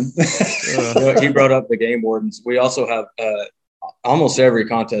say, man. He brought up the game wardens. We also have almost every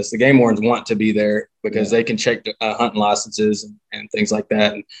contest, the game wardens want to be there because they can check hunting licenses and things like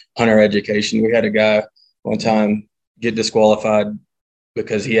that and hunter education. We had a guy one time get disqualified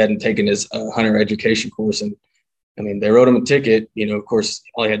because he hadn't taken his hunter education course. And I mean, they wrote him a ticket, you know, of course,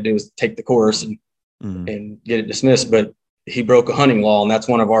 all he had to do was take the course and get it dismissed, but he broke a hunting law. And that's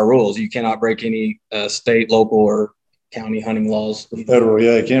one of our rules. You cannot break any state, local, or county hunting laws. Federal.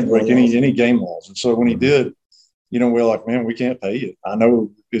 Yeah. You can't break any game laws. And so when he did, you know, we're like, man, we can't pay you. I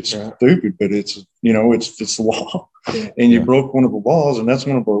know it's stupid, but it's, you know, it's the law. And you broke one of the laws, and that's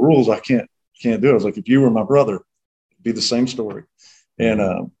one of our rules. I can't do it. I was like, if you were my brother, it'd be the same story.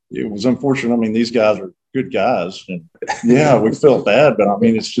 And it was unfortunate. I mean, these guys are good guys, and we felt bad, but I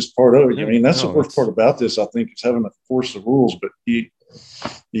mean, it's just part of it. I mean, that's the worst part about this, I think, is having to force the rules, but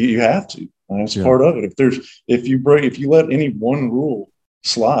you have to. It's part of it. If you let any one rule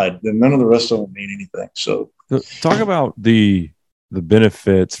slide, then none of the rest of them mean anything. So talk about the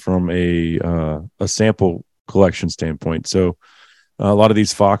benefits from a sample collection standpoint. So a lot of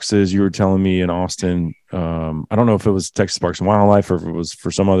these foxes, you were telling me in Austin, I don't know if it was Texas Parks and Wildlife or if it was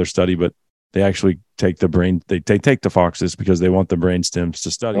for some other study, but they actually take they take the foxes because they want the brain stems to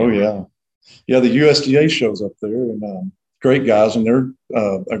study. Oh yeah. The USDA shows up there, and great guys, and they're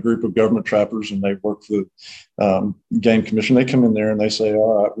a group of government trappers, and they work for the Game Commission. They come in there and they say,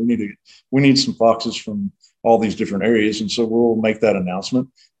 all right, we need some foxes from all these different areas. And so we'll make that announcement,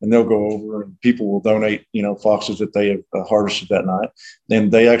 and they'll go over, and people will donate, you know, foxes that they have harvested that night. Then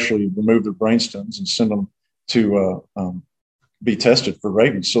they actually remove their brain stems and send them to be tested for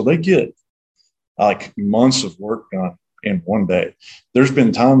rabies. So they get like months of work done in one day. There's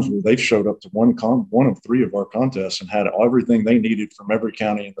been times where they've showed up to one of 3 of our contests and had everything they needed from every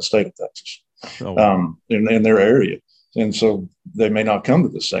county in the state of Texas, in their area. And so they may not come to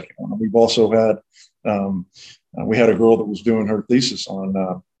the second one. We've also had, we had a girl that was doing her thesis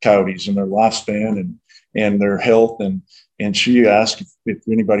on coyotes and their lifespan and their health. And she asked if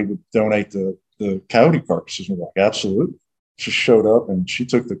anybody would donate the coyote carcasses. And we're like, absolutely. She showed up and she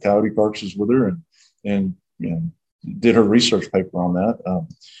took the coyote carcasses with her and you know, did her research paper on that.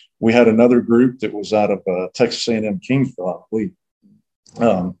 We had another group that was out of Texas A&M Kingsville, I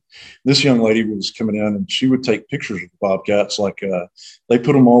believe. This young lady was coming in, and she would take pictures of the bobcats. Like they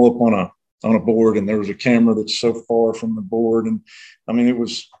put them all up on a board, and there was a camera that's so far from the board, and I mean, it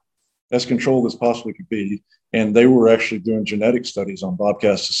was as controlled as possibly could be. And they were actually doing genetic studies on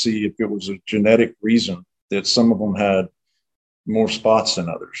bobcats to see if it was a genetic reason that some of them had more spots than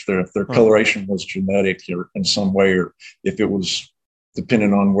others. If their coloration was genetic or in some way, or if it was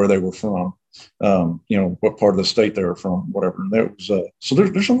depending on where they were from, you know, what part of the state they were from, whatever. And that was so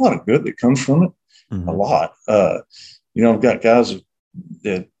there's a lot of good that comes from it. A lot. You know, I've got guys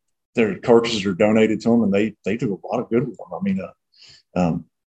that their carcasses are donated to them, and they do a lot of good with them. I mean,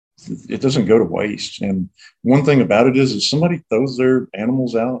 it doesn't go to waste. And one thing about it is somebody throws their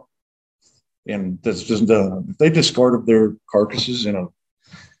animals out, and that's just if they discarded their carcasses in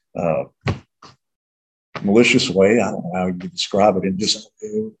a malicious way, I don't know how you describe it, and just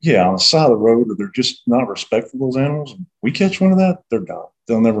on the side of the road, or they're just not respectful of those animals. We catch one of that, they're done.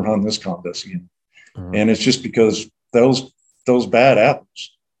 They'll never hunt this contest again. And it's just because those bad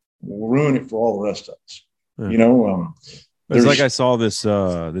apples will ruin it for all the rest of us. It's like I saw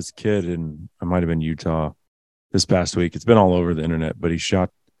this kid in, I might have been Utah this past week. It's been all over the internet, but he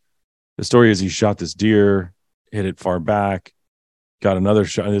shot this deer, hit it far back, got another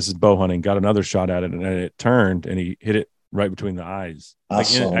shot. This is bow hunting, got another shot at it, and then it turned and he hit it right between the eyes,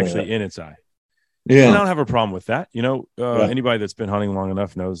 in its eye. Yeah. And I don't have a problem with that. Anybody that's been hunting long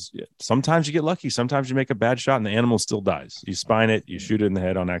enough knows sometimes you get lucky. Sometimes you make a bad shot and the animal still dies. You spine it, you shoot it in the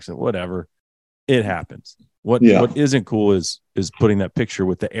head on accident, whatever. It happens. What isn't cool is putting that picture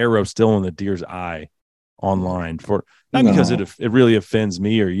with the arrow still in the deer's eye online because it really offends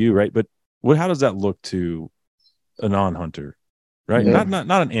me or you, right? But how does that look to a non-hunter, right? Yeah. Not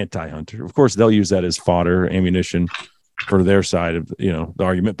an anti-hunter. Of course, they'll use that as fodder, ammunition for their side of the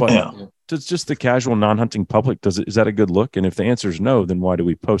argument. But it's just the casual non-hunting public. Is that a good look? And if the answer is no, then why do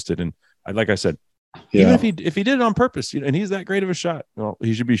we post it? And like I said, even if he did it on purpose, and he's that great of a shot, well,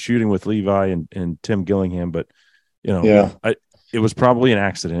 he should be shooting with Levi and Tim Gillingham. But it was probably an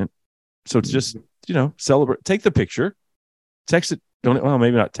accident. So it's just celebrate. Take the picture, text it.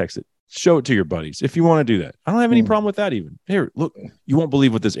 Maybe not text it. Show it to your buddies if you want to do that. I don't have any problem with that. Even here, look, you won't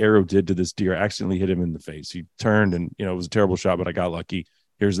believe what this arrow did to this deer. I accidentally hit him in the face. He turned and it was a terrible shot, but I got lucky.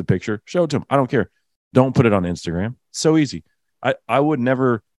 Here's the picture. Show it to him. I don't care. Don't put it on Instagram. So easy. I would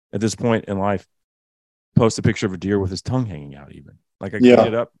never at this point in life post a picture of a deer with his tongue hanging out. Even like I clean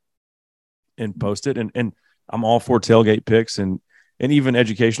it up and post it. And I'm all for tailgate pics and even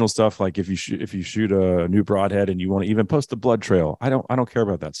educational stuff. Like if you shoot a new broadhead and you want to even post the blood trail, I don't care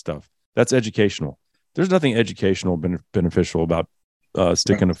about that stuff. That's educational. There's nothing educational beneficial about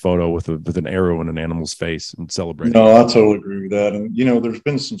sticking a photo with an arrow in an animal's face and celebrating. No, I totally agree with that. And there's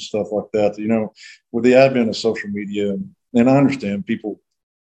been some stuff like that. With the advent of social media, and I understand people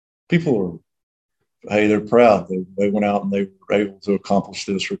are, hey, they're proud. They went out and they were able to accomplish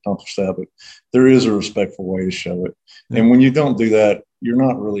this or accomplish that. But there is a respectful way to show it. And when you don't do that, you're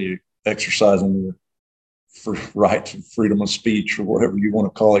not really exercising your right to freedom of speech or whatever you want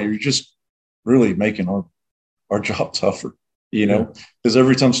to call it. You're just really making our job tougher, because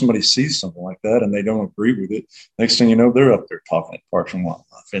every time somebody sees something like that and they don't agree with it, next thing you know, they're up there talking at Parks and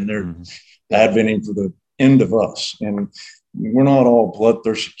Wildlife and they're advocating for the end of us. And we're not all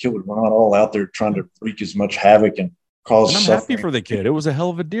bloodthirsty killers. We're not all out there trying to wreak as much havoc and cause and I'm suffering. happy for the kid. It was a hell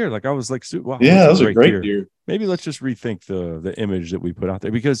of a deer. Like I was like, wow, yeah, it was a great deer. Maybe let's just rethink the image that we put out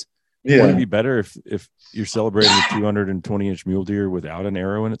there, because wouldn't it be better if you're celebrating a 220-inch mule deer without an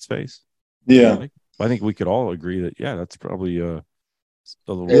arrow in its face? Yeah. I think we could all agree that, that's probably a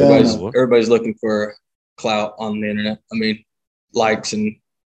little everybody's looking for clout on the internet. I mean, likes and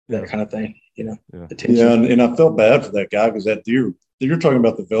that kind of thing, attention. Yeah, and I felt bad for that guy because that deer, you're talking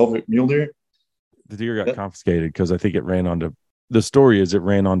about the velvet mule deer? The deer got confiscated because I think it ran onto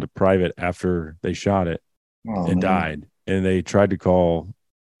private after they shot it and died. And they tried to call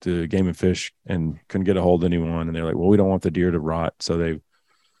to Game and Fish and couldn't get a hold of anyone. And they're like, well, we don't want the deer to rot. So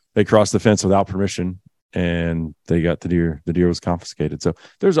they crossed the fence without permission and they got the deer. The deer was confiscated. So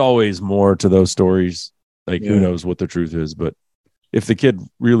there's always more to those stories. Like who knows what the truth is, but if the kid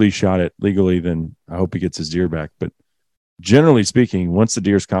really shot it legally, then I hope he gets his deer back. But generally speaking, once the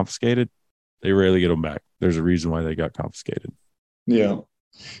deer's confiscated, they rarely get them back. There's a reason why they got confiscated. Yeah.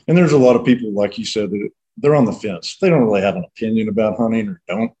 And there's a lot of people, like you said, that they're on the fence. They don't really have an opinion about hunting or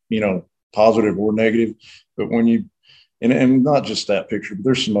don't, positive or negative. But when you, and not just that picture, but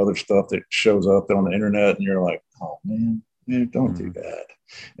there's some other stuff that shows up on the internet and you're like, oh man, don't do that.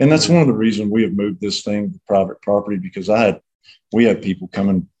 And that's one of the reasons we have moved this thing to private property, because we had people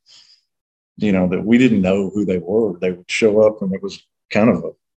coming, that we didn't know who they were. They would show up and it was kind of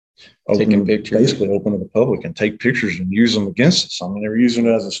basically open to the public and take pictures and use them against us. I mean, they were using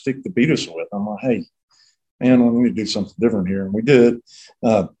it as a stick to beat us with. I'm like, hey, man, we need to do something different here. And we did.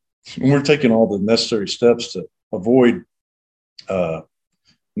 And we're taking all the necessary steps to avoid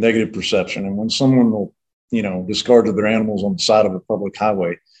negative perception. And when someone will, discard their animals on the side of a public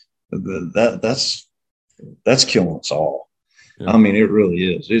highway, that's killing us all. Yeah. I mean, it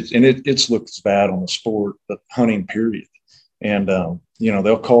really is. It looks bad on the sport, the hunting period. And,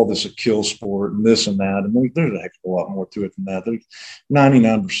 they'll call this a kill sport and this and that. And there's a heck of a lot more to it than that. There's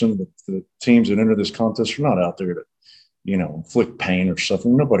 99% of the teams that enter this contest are not out there to inflict pain or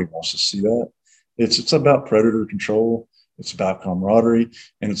suffering. Nobody wants to see that. It's about predator control. It's about camaraderie,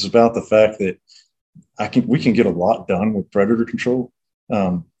 and it's about the fact that we can get a lot done with predator control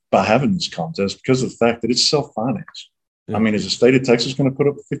by having this contest because of the fact that it's self-financed. Yeah. I mean, is the state of Texas going to put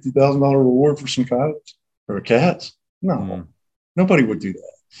up a $50,000 reward for some coyotes or cats? No, nobody would do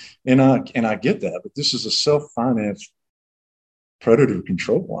that. And I get that, but this is a self-financed predator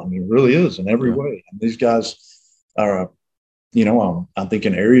control. I mean, it really is in every way. And these guys are, I'm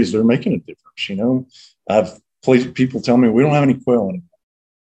thinking areas they're making a difference. I've played people tell me we don't have any quail anymore.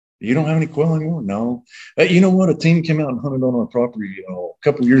 You don't have any quail anymore? No. You know what? A team came out and hunted on our property a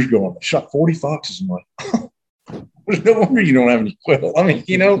couple of years ago and they shot 40 foxes. I'm like, no wonder you don't have any quail. I mean,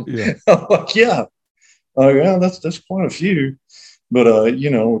 I'm like, yeah, that's quite a few. But,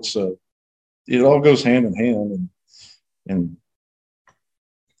 it's it all goes hand in hand and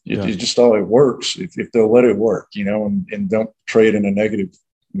it just all it works if they'll let it work, and don't portray it in a negative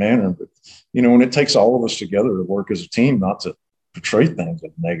manner. But, when it takes all of us together to work as a team, not to portray things in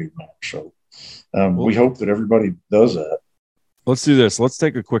a negative manner. So we hope that everybody does that. Let's do this. Let's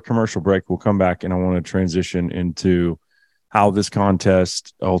take a quick commercial break. We'll come back and I want to transition into how this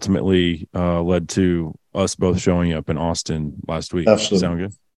contest ultimately led to us both showing up in Austin last week. Absolutely. Sound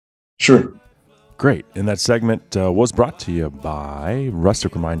good? Sure. Great. And that segment was brought to you by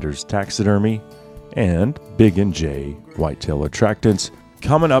Rustic Reminders Taxidermy and Big & J Whitetail Attractants.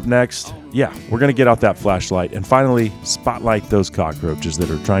 Coming up next, we're going to get out that flashlight and finally spotlight those cockroaches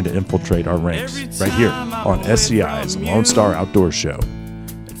that are trying to infiltrate our ranks right here on SCI's Lone Star Outdoor Show.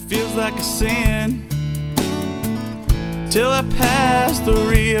 It feels like a sin till I pass the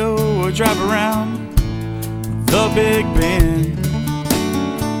Rio or drive around the Big Bend.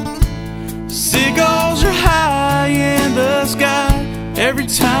 Seagulls are high in the sky. Every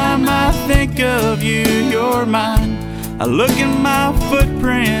time I think of you, you're mine. I look at my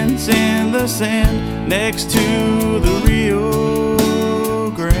footprints in the sand next to the Rio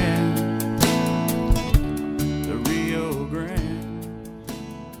Grande. The Rio Grande.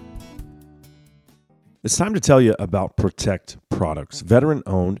 It's time to tell you about Protect products. Veteran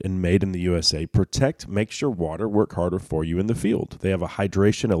owned and made in the USA, Protect makes your water work harder for you in the field. They have a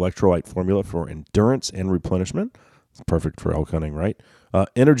hydration electrolyte formula for endurance and replenishment. It's perfect for elk hunting, right?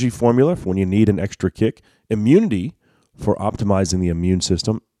 Energy formula for when you need an extra kick. Immunity for optimizing the immune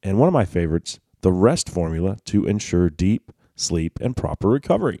system. And one of my favorites, the Rest formula to ensure deep sleep and proper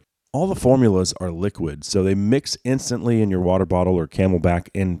recovery. All the formulas are liquid, so they mix instantly in your water bottle or Camelback.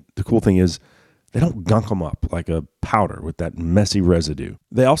 And the cool thing is, they don't gunk them up like a powder with that messy residue.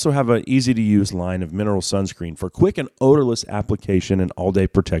 They also have an easy-to-use line of mineral sunscreen for quick and odorless application and all-day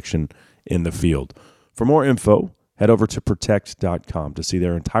protection in the field. For more info, head over to protect.com to see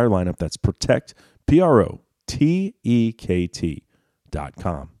their entire lineup. That's Protect,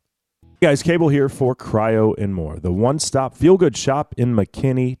 PROTEKT.com. Hey guys, Cable here for Cryo and More, the one-stop feel-good shop in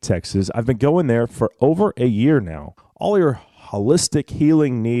McKinney, Texas. I've been going there for over a year now. All your holistic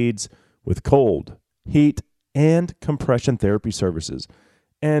healing needs with cold, heat, and compression therapy services.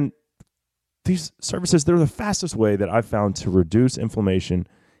 And these services, they're the fastest way that I've found to reduce inflammation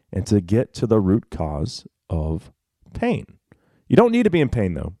and to get to the root cause of pain. You don't need to be in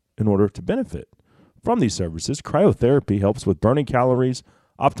pain, though, in order to benefit from these services. Cryotherapy helps with burning calories,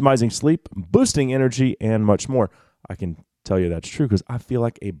 optimizing sleep, boosting energy, and much more. I can tell you that's true because I feel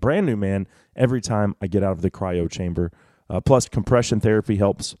like a brand new man every time I get out of the cryo chamber. Plus, compression therapy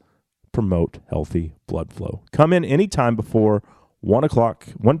helps promote healthy blood flow. Come in anytime before 1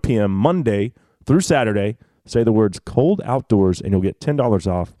 p.m. Monday through Saturday. Say the words Cold Outdoors and you'll get $10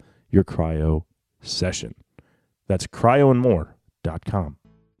 off your cryo session. That's cryoandmore.com.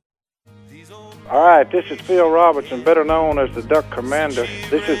 All right, this is Phil Robertson, better known as the Duck Commander.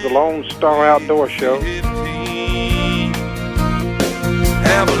 This is the Lone Star Outdoor Show.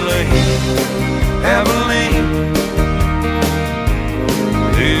 Abilene,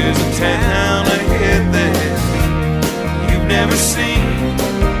 there's a town ahead there you've never seen.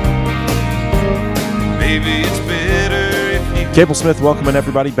 Maybe it's better if you... Cable Smith welcoming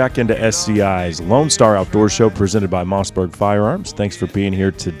everybody back into SCI's Lone Star Outdoor Show presented by Mossberg Firearms. Thanks for being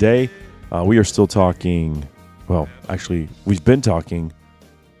here today. We are still talking, well, actually, we've been talking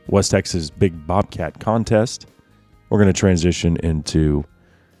West Texas Big Bobcat Contest. We're going to transition into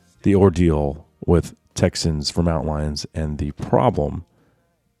the ordeal with Texans for mountain lions and the problem.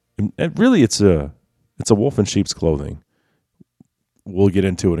 And really, it's a wolf in sheep's clothing. We'll get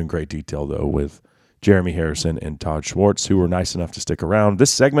into it in great detail, though, with Jeremy Harrison and Todd Schwartz, who were nice enough to stick around.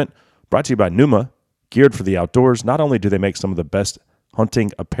 This segment brought to you by Numa, geared for the outdoors. Not only do they make some of the best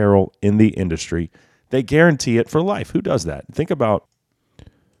hunting apparel in the industry, They guarantee it for life. Who does that? Think about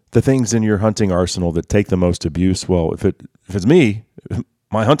the things in your hunting arsenal that take the most abuse. Well, if it's me,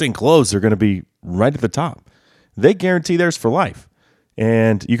 my hunting clothes are going to be right at the top. They guarantee theirs for life.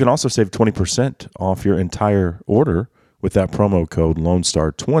 And you can also save 20% off your entire order with that promo code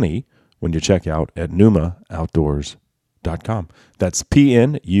LoneStar20 when you check out at NumaOutdoors.com. That's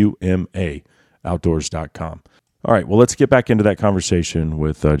PNUMA Outdoors.com. All right, well, let's get back into that conversation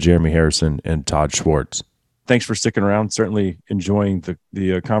with Jeremy Harrison and Todd Schwartz. Thanks for sticking around. Certainly enjoying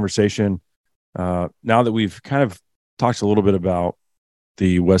the conversation. Now that we've kind of talked a little bit about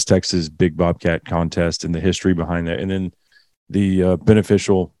the West Texas Big Bobcat contest and the history behind that, and then the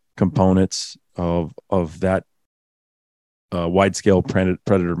beneficial components of that wide-scale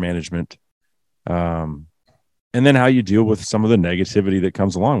predator management, and then how you deal with some of the negativity that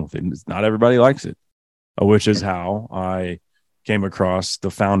comes along with it. Not everybody likes it, which is how I came across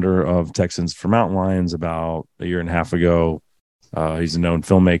the founder of Texans for Mountain Lions about a year and a half ago. He's a known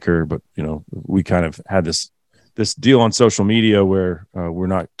filmmaker, but we kind of had this deal on social media where we're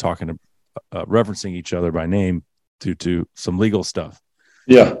not talking referencing each other by name due to some legal stuff.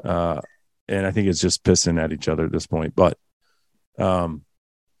 Yeah. And I think it's just pissing at each other at this point. But I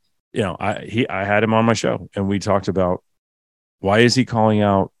had him on my show and we talked about why is he calling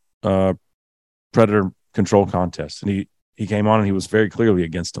out predator control contests, and he came on and he was very clearly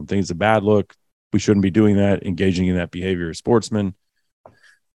against them. Think it's a bad look. We shouldn't be doing that, engaging in that behavior as sportsmen.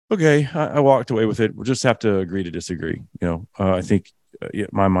 Okay, I walked away with it. We'll just have to agree to disagree. I think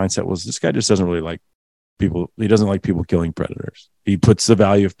my mindset was this guy just doesn't really like people. He doesn't like people killing predators. He puts the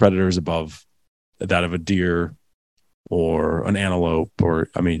value of predators above that of a deer or an antelope, or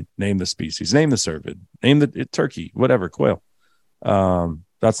name the species, name the cervid, name the turkey, whatever, quail.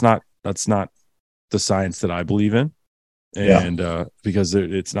 That's not the science that I believe in. And because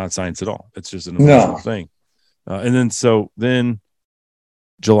it's not science at all. It's just an emotional thing. And then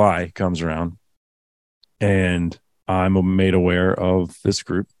July comes around and I'm made aware of this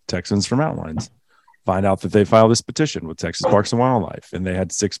group, Texans for Mountain Lions. Find out that they filed this petition with Texas Parks and Wildlife, and they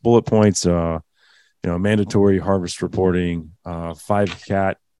had 6 bullet points, mandatory harvest reporting, 5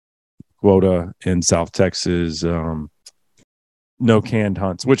 cat quota in South Texas, no canned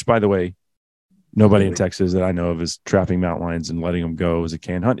hunts, which, by the way, nobody in Texas that I know of is trapping mountain lions and letting them go as a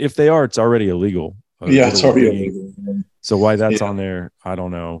canned hunt. If they are, it's already illegal. It's already illegal. So why that's on there, I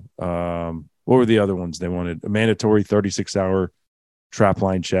don't know. What were the other ones they wanted? A mandatory 36-hour trap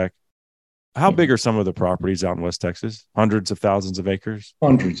line check. How big are some of the properties out in West Texas? Hundreds of thousands of acres?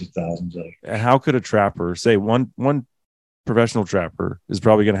 Hundreds of thousands of acres. And how could a trapper, say one professional trapper is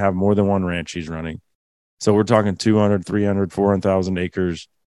probably going to have more than one ranch he's running. So we're talking 200, 300, 400,000 acres.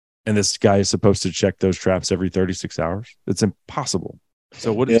 And this guy is supposed to check those traps every 36 hours. It's impossible.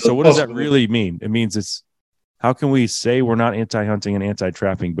 So what does that really mean? It means how can we say we're not anti-hunting and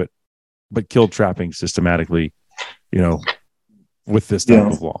anti-trapping, but kill trapping systematically, with this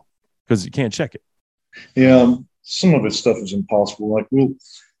type of law? Because you can't check it. Yeah, some of this stuff is impossible. Like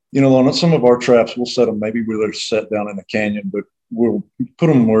on some of our traps, we'll set them maybe where they're set down in a canyon, but we'll put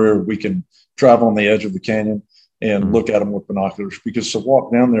them where we can drive on the edge of the canyon and look at them with binoculars, because to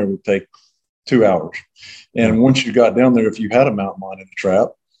walk down there would take 2 hours. And once you got down there, if you had a mountain lion in the trap,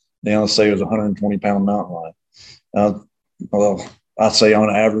 let's say it was a 120-pound mountain lion. I'd say on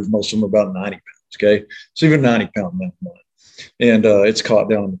average, most of them are about 90 pounds. Okay. So even 90-pound mountain lion. And it's caught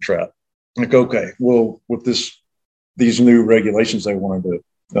down in the trap. Like, okay, well, with these new regulations they wanted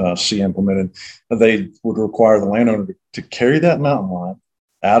to see implemented, they would require the landowner to carry that mountain lion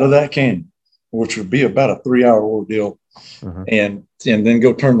out of that canyon, which would be about a 3-hour ordeal, and then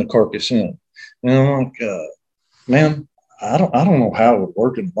go turn the carcass in. And I'm like, man, I don't know how it would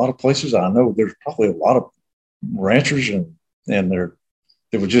work in a lot of places. I know there's probably a lot of ranchers and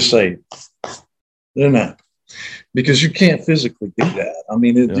they would just say, they're not. Because you can't physically do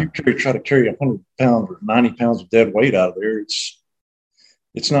that. You try to carry 100 pounds or 90 pounds of dead weight out of there. It's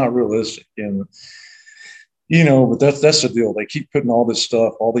not realistic. And, but that's the deal. They keep putting all this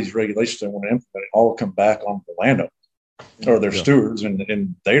stuff, all these regulations they want to implement, all come back on the landowner or their stewards,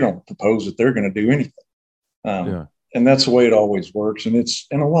 and they don't propose that they're going to do anything. And that's the way it always works. And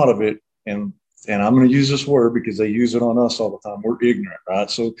a lot of it, and I'm going to use this word because they use it on us all the time. We're ignorant, right?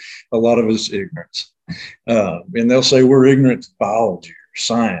 So a lot of it's ignorance. And they'll say we're ignorant to biology or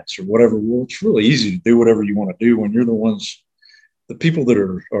science or whatever. Well, it's really easy to do whatever you want to do when you're the people that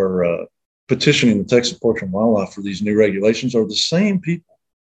are petitioning the Texas Parks and Wildlife for these new regulations are the same people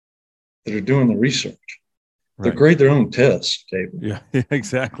that are doing the research. Right. They grade their own tests, David. Yeah,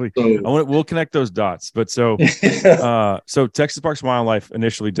 exactly. So, we'll connect those dots. But so Texas Parks and Wildlife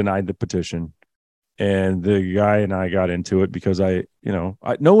initially denied the petition. And the guy and I got into it because no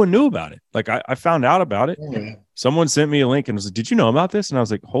one knew about it. Like I found out about it. Yeah. Someone sent me a link and was like, "Did you know about this?" And I was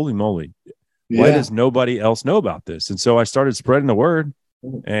like, "Holy moly. Why does nobody else know about this?" And so I started spreading the word,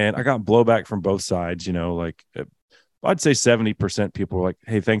 and I got blowback from both sides. Like I'd say 70% people were like,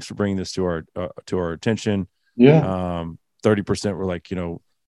 "Hey, thanks for bringing this to our attention." Yeah. 30% were like,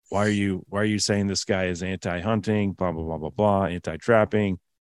 why are you saying this guy is anti-hunting, blah, blah, blah, blah, blah, anti-trapping.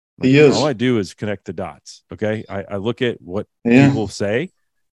 He is. All I do is connect the dots. Okay. I look at what people say.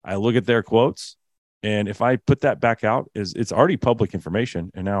 I look at their quotes. And if I put that back out, it's already public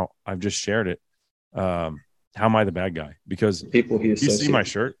information. And now I've just shared it. How am I the bad guy? Because people you see my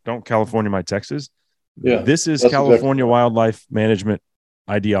shirt, don't California my Texas. Yeah, this is California Wildlife Management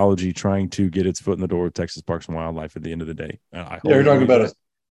ideology trying to get its foot in the door with Texas Parks and Wildlife at the end of the day. You're talking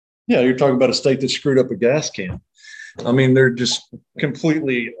about a state that screwed up a gas can. I mean, they're just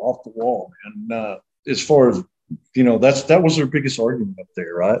completely off the wall, man. As far as that was their biggest argument up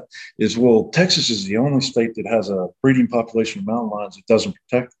there, right? Is, well, Texas is the only state that has a breeding population of mountain lions that doesn't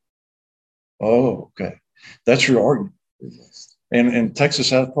protect them. Oh, okay, that's your argument. And Texas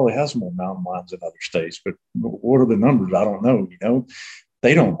probably has more mountain lions than other states, but what are the numbers? I don't know.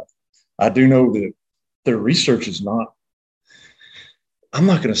 They don't know. I do know that their research is not. I'm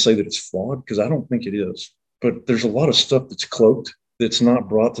not going to say that it's flawed, because I don't think it is. But there's a lot of stuff that's cloaked, that's not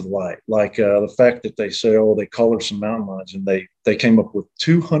brought to the light. Like the fact that they say, they color some mountain lions, and they came up with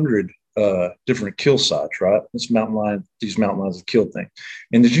 200 different kill sites, right? These mountain lions have killed things.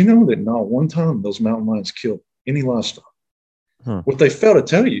 And did you know that not one time those mountain lions killed any livestock? What they failed to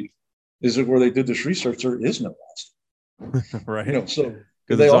tell you is that where they did this research, there is no livestock. Right. So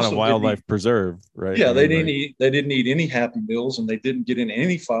because it's on a wildlife preserve, right? Yeah, they didn't eat any Happy Meals, and they didn't get in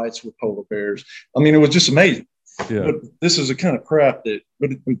any fights with polar bears. I mean, it was just amazing. Yeah. But this is the kind of crap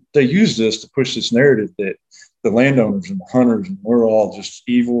but they use this to push this narrative that the landowners and the hunters and we're all just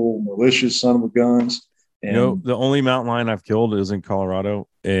evil, malicious son of a guns. And the only mountain lion I've killed is in Colorado,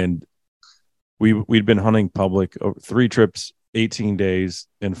 and we'd been hunting public over 3 trips, 18 days,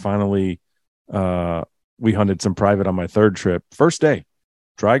 and finally we hunted some private on my 3rd trip. First day,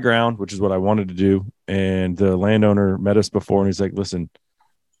 dry ground, which is what I wanted to do. And the landowner met us before, and he's like, "Listen,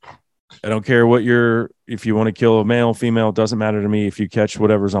 I don't care if you want to kill a male, female, it doesn't matter to me. If you catch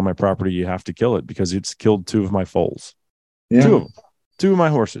whatever's on my property, you have to kill it, because it's killed 2 of my foals." Yeah. 2 of them, 2 of my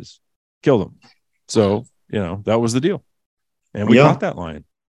horses, killed them. So, that was the deal. And we caught that lion.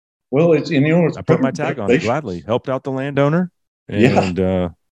 Well, I put my tag on it gladly, helped out the landowner. And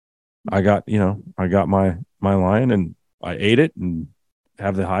I got my lion, and I ate it and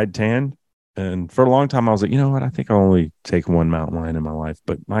have the hide tanned. And for a long time, I was like, you know what? I think I'll only take 1 mountain lion in my life.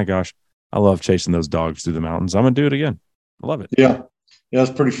 But my gosh, I love chasing those dogs through the mountains. I'm going to do it again. I love it. Yeah. Yeah,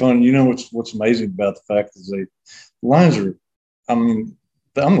 it's pretty fun. What's amazing about the fact is lions are, I'm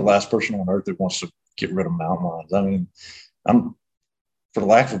the last person on earth that wants to get rid of mountain lions. I mean, for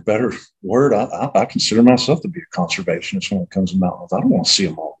lack of a better word, I consider myself to be a conservationist when it comes to mountains. I don't want to see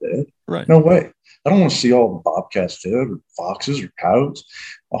them all dead. Right. No way. I don't want to see all the bobcats dead, or foxes, or coyotes.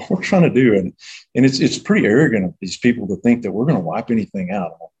 All we're trying to do, and it's pretty arrogant of these people to think that we're going to wipe anything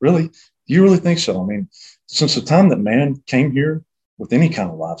out. Really? Do you really think so? I mean, since the time that man came here with any kind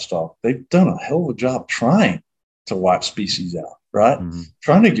of livestock, they've done a hell of a job trying to wipe species out, right? Mm-hmm.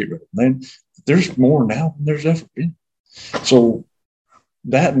 Trying to get rid of them. There's more now than there's ever been. So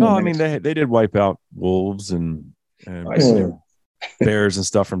that. No, I mean, they did wipe out wolves and bears and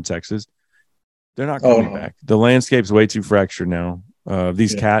stuff from Texas. They're not coming back. The landscape's way too fractured now.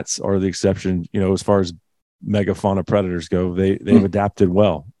 These cats are the exception, as far as megafauna predators go. They've adapted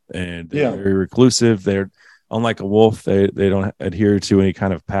well, and they're very reclusive. They're unlike a wolf. They don't adhere to any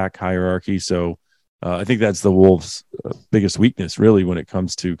kind of pack hierarchy. So I think that's the wolf's biggest weakness, really, when it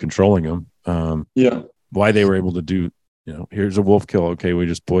comes to controlling them. Why they were able to do, here's a wolf kill. Okay, we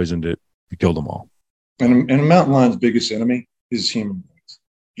just poisoned it. We killed them all. And a mountain lion's biggest enemy is human.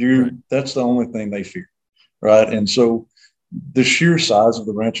 That's the only thing they fear, right? And so the sheer size of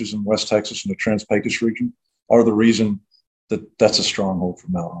the ranches in West Texas and the Trans-Pecos region are the reason that's a stronghold for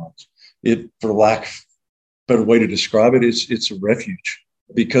mountain lions. For lack of a better way to describe it, it's a refuge,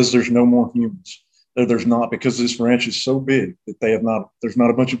 because there's no more humans. There's not, because this ranch is so big that there's not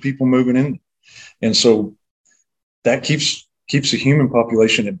a bunch of people moving in. And so that keeps the human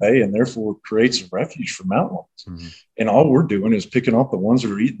population at bay, and therefore creates a refuge for mountain lions. Mm-hmm. And all we're doing is picking off the ones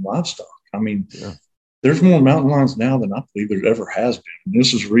that are eating livestock. I mean, there's more mountain lions now than I believe there ever has been. And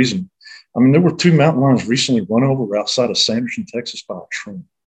this is the reason. I mean, there were 2 mountain lions recently run over outside of Sanderson, Texas by a train.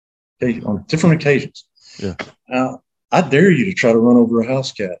 On different occasions. Yeah. I dare you to try to run over a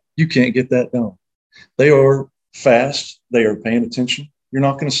house cat. You can't get that done. They are fast. They are paying attention. You're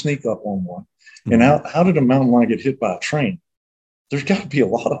not going to sneak up on one. Mm-hmm. And how did a mountain lion get hit by a train? There's got to be a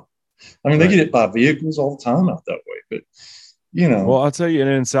lot of them. I mean, Right. they get hit by vehicles all the time out that way. But, you know. Well, I'll tell you, and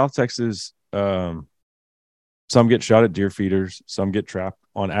in South Texas, some get shot at deer feeders, some get trapped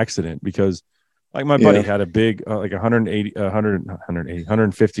on accident because, like, my buddy had a big, like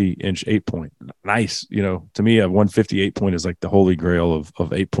 150 inch 8-point. Nice. You know, to me, a 150 8-point is like the holy grail of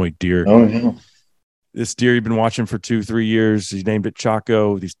 8-point deer. Oh, yeah. This deer you've been watching for 2-3 years. He named it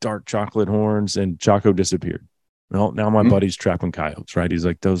Chaco, these dark chocolate horns, and Chaco disappeared. Well, now my buddy's trapping coyotes, right? He's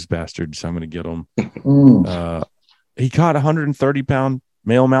like, those bastards, I'm going to get them. He caught a 130-pound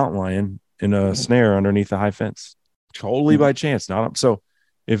male mountain lion in a snare underneath a high fence, totally by chance. So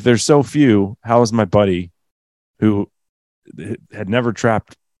if there's so few, how is my buddy who had never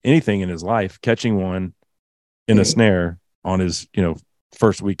trapped anything in his life catching one in a snare on his,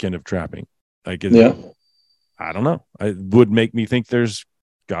 first weekend of trapping? Like, I don't know. It would make me think there's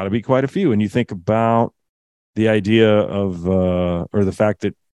got to be quite a few. And you think about the idea of, or the fact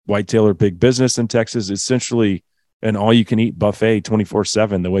that whitetail are big business in Texas, essentially an all-you-can-eat buffet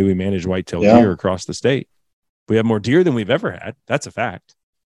 24/7, the way we manage whitetail deer across the state. We have more deer than we've ever had. That's a fact.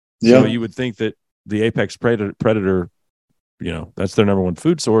 So you would think that the apex predator, that's their number one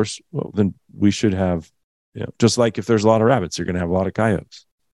food source. Well, then we should have, just like if there's a lot of rabbits, you're going to have a lot of coyotes.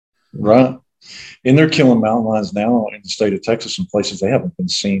 Right. And they're killing mountain lions now in the state of Texas in places they haven't been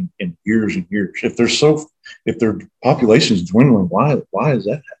seen in years and years. If their population is dwindling, why is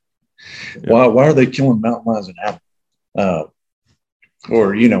that happening? Why are they killing mountain lions in Abilene?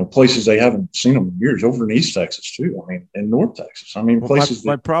 Or places they haven't seen them in years, over in East Texas too. I mean, in North Texas. I mean, places.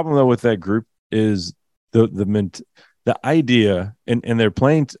 My problem though with that group is the idea, and they're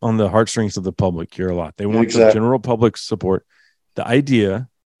playing on the heartstrings of the public here a lot. They want the general public support. The idea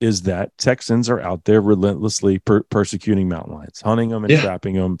is that Texans are out there relentlessly persecuting mountain lions, hunting them and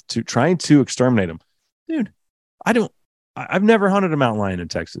trapping them, trying to exterminate them. Dude, I've never hunted a mountain lion in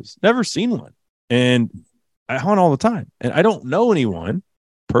Texas, never seen one. And I hunt all the time. And I don't know anyone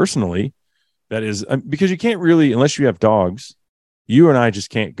personally that is, because you can't really, unless you have dogs, you and I just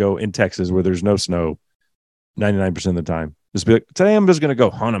can't go in Texas where there's no snow 99% of the time. Just be like, today I'm just going to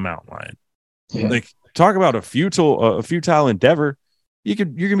go hunt a mountain lion. Yeah. Like, talk about a futile endeavor. You're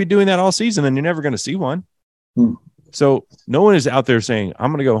going to be doing that all season and you're never going to see one. So no one is out there saying,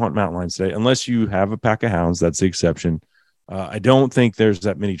 I'm going to go hunt mountain lions today, unless you have a pack of hounds. That's the exception. I don't think there's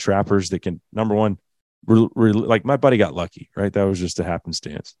that many trappers that can, number one, like my buddy got lucky, right? That was just a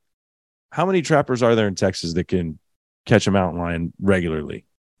happenstance. How many trappers are there in Texas that can catch a mountain lion regularly?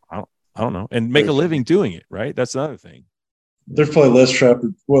 I don't know. And make a living doing it, right? That's another thing. There's probably less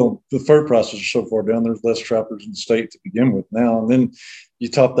trappers. Well, the fur prices are so far down, there's less trappers in the state to begin with now. And then you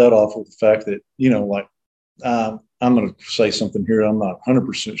top that off with the fact that, I'm going to say something here I'm not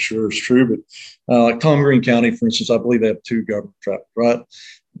 100% sure is true, but like Tom Green County, for instance, I believe they have 2 government trappers, right?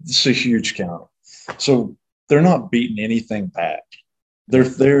 It's a huge county. So they're not beating anything back. They're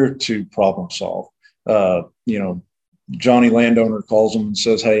there to problem solve. Johnny landowner calls them and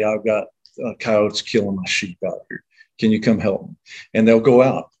says, hey, I've got coyotes killing my sheep out here. Can you come help me? And they'll go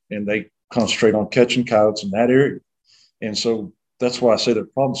out and they concentrate on catching coyotes in that area. And so that's why I say they're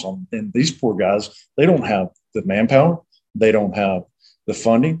problem solving. And these poor guys, they don't have the manpower. They don't have the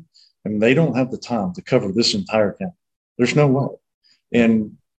funding, and they don't have the time to cover this entire county. There's no way.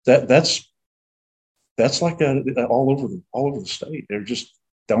 And that's like all over the state. They just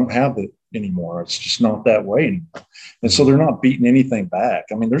don't have it anymore. It's just not that way anymore. And so they're not beating anything back.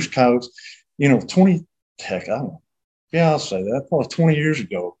 I mean, there's coyotes, 20, heck, I don't know. Yeah, I'll say that. Probably 20 years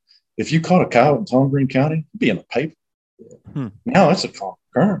ago, if you caught a coyote in Tom Green County, it'd be in the paper. Now it's a common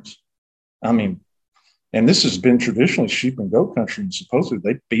occurrence. I mean, and this has been traditionally sheep and goat country, and supposedly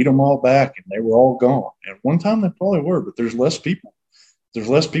they beat them all back and they were all gone. At one time they probably were, but there's less people. There's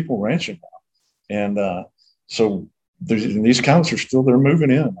less people ranching now. And so these coyotes are still, they're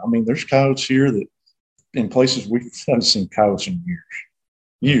moving in. I mean, there's coyotes here that in places we haven't seen coyotes in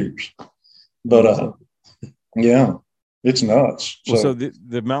years. But yeah, it's nuts. So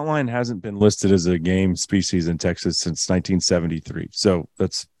the mountain lion hasn't been listed as a game species in Texas since 1973. So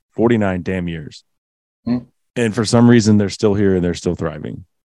that's 49 damn years. And for some reason, they're still here and they're still thriving,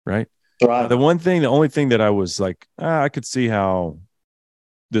 right? The only thing that I was like, I could see how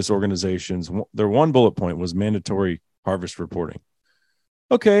this organization's, their one bullet point was mandatory harvest reporting.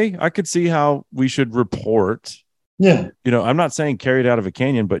 Okay, I could see how we should report. Yeah. I'm not saying carried out of a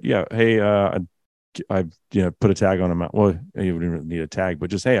canyon, but yeah, hey, I put a tag on a mountain. Well, you wouldn't need a tag, but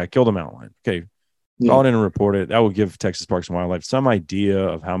just, hey, I killed a mountain lion. Okay, call it in and report it. That will give Texas Parks and Wildlife some idea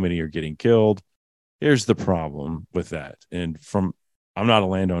of how many are getting killed. here's the problem with that. And I'm not a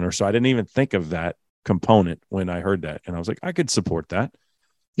landowner, so I didn't even think of that component when I heard that. And I was like, I could support that.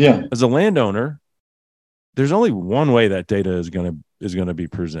 Yeah. As a landowner, there's only one way that data is going to be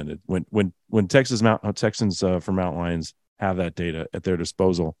presented. When Texans for mountain lions have that data at their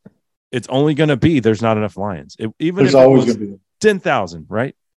disposal, it's only going to be there's not enough lions. Even There's if always it was going to be 10,000,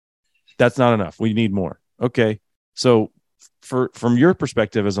 right? That's not enough. We need more. Okay. So from your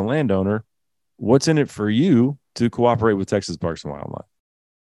perspective as a landowner, what's in it for you to cooperate with Texas Parks and Wildlife?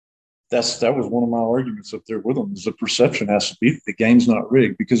 that was one of my arguments up there with them, is the perception has to be that the game's not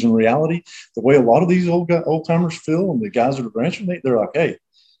rigged, because in reality, the way a lot of these old timers feel, and the guys that are ranching, they're like, hey,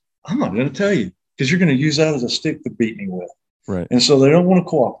 I'm not going to tell you, because you're going to use that as a stick to beat me with. Right. And so they don't want to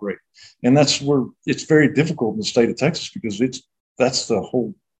cooperate. And that's where it's very difficult in the state of Texas, because that's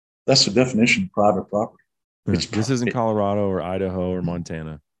the definition of private property. This isn't Colorado or Idaho or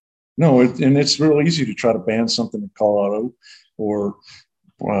Montana. No, and it's real easy to try to ban something in Colorado or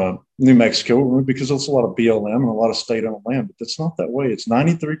New Mexico, because there's a lot of BLM and a lot of state-owned land, but that's not that way. It's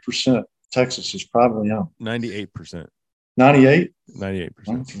 93% Texas is privately owned. 98%. 98?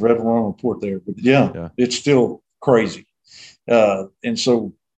 98%. It's read the wrong report there, but yeah, it's still crazy. And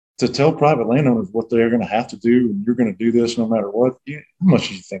so to tell private landowners what they're going to have to do, and you're going to do this no matter what, how much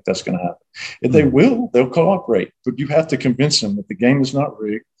do you think that's going to happen? If they will, they'll cooperate, but you have to convince them that the game is not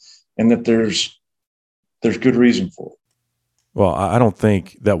rigged and that there's good reason for it. Well, I don't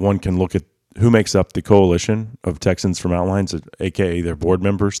think that one can look at who makes up the coalition of Texans for Mountain Lions, aka their board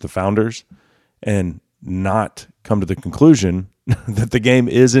members, the founders, and not come to the conclusion that the game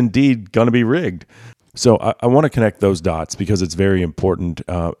is indeed going to be rigged. So I want to connect those dots because it's very important,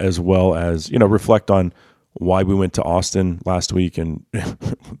 as well as, reflect on why we went to Austin last week and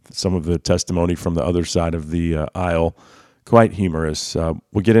some of the testimony from the other side of the aisle. Quite humorous.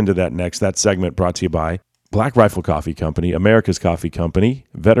 We'll get into that next. That segment brought to you by Black Rifle Coffee Company, America's coffee company,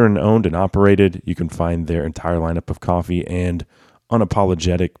 veteran-owned and operated. You can find their entire lineup of coffee and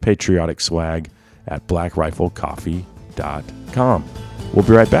unapologetic patriotic swag at blackriflecoffee.com. We'll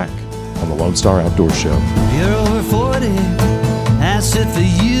be right back on the Lone Star Outdoor Show. You're over 40, that's it for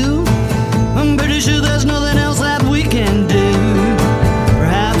you. I'm pretty sure there's nothing else that we can do.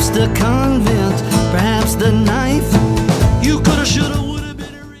 Perhaps the convent, perhaps the knife. You coulda, shoulda, woulda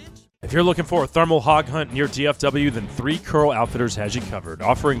been a rich. If you're looking for a thermal hog hunt near DFW, then 3 Curl Outfitters has you covered.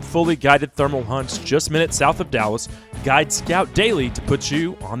 Offering fully guided thermal hunts just minutes south of Dallas, guides scout daily to put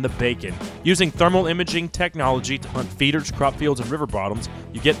you on the bacon. Using thermal imaging technology to hunt feeders, crop fields, and river bottoms,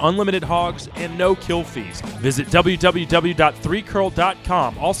 you get unlimited hogs and no kill fees. Visit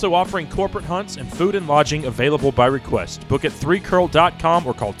www.3curl.com. Also offering corporate hunts and food and lodging available by request. Book at 3curl.com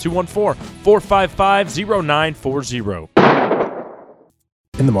or call 214-455-0940.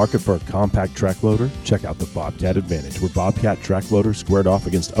 In the market for a compact track loader? Check out the Bobcat Advantage, where Bobcat track loaders squared off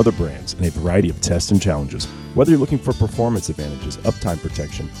against other brands in a variety of tests and challenges. Whether you're looking for performance advantages, uptime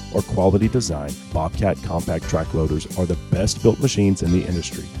protection, or quality design, Bobcat compact track loaders are the best built machines in the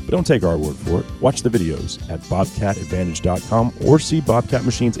industry. But don't take our word for it. Watch the videos at bobcatadvantage.com or see Bobcat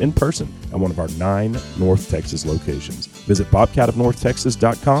machines in person at one of our 9 North Texas locations. Visit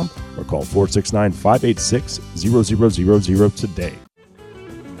bobcatofnorthtexas.com or call 469-586-0000 today.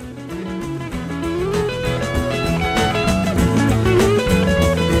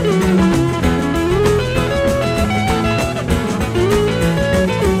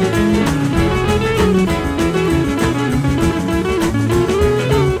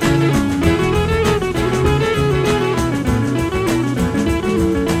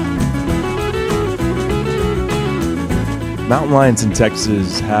 Mountain lions in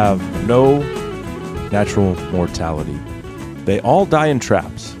Texas have no natural mortality. They all die in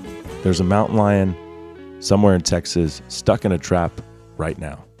traps. There's a mountain lion somewhere in Texas stuck in a trap right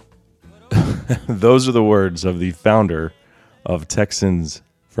now. Those are the words of the founder of Texans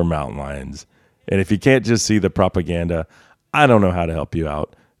for Mountain Lions. And if you can't just see the propaganda, I don't know how to help you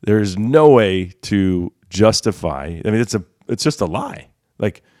out. There's no way to justify. I mean, it's just a lie.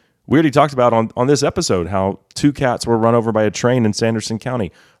 Like, we already talked about on this episode how 2 cats were run over by a train in Sanderson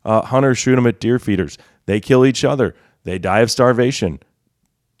County. Hunters shoot them at deer feeders. They kill each other. They die of starvation.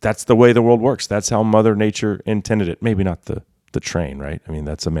 That's the way the world works. That's how Mother Nature intended it. Maybe not the train, right? I mean,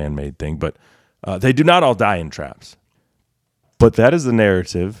 that's a man-made thing. But they do not all die in traps. But that is the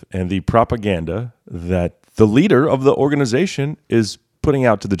narrative and the propaganda that the leader of the organization is putting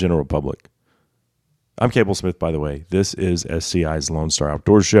out to the general public. I'm Cable Smith, by the way. This is SCI's Lone Star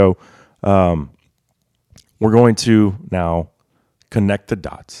Outdoors Show. We're going to now connect the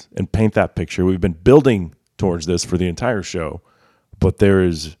dots and paint that picture. We've been building towards this for the entire show, but there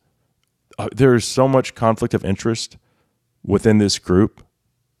is there is so much conflict of interest within this group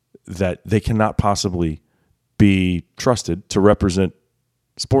that they cannot possibly be trusted to represent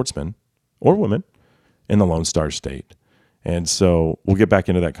sportsmen or women in the Lone Star State. And so we'll get back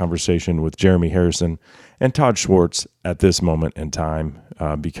into that conversation with Jeremy Harrison and Todd Schwartz at this moment in time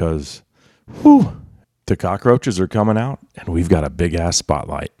because the cockroaches are coming out and we've got a big-ass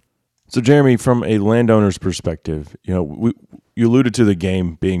spotlight. So, Jeremy, from a landowner's perspective, you alluded to the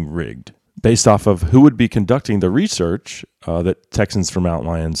game being rigged based off of who would be conducting the research that Texans for Mountain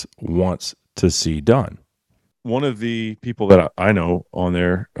Lions wants to see done. One of the people that I know on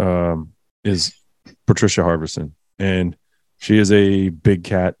there is Patricia Harbison, and she is a big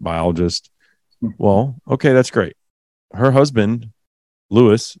cat biologist. Well, okay, that's great. Her husband,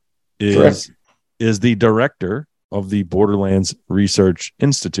 Lewis, is the director of the Borderlands Research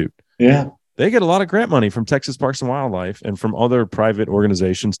Institute. Yeah. They get a lot of grant money from Texas Parks and Wildlife and from other private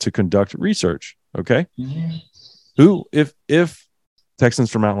organizations to conduct research. Okay. Mm-hmm. Who, if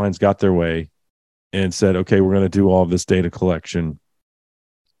Texans for Mountain Lions got their way and said, okay, we're going to do all of this data collection,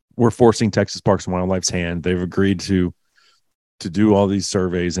 we're forcing Texas Parks and Wildlife's hand. They've agreed to do all these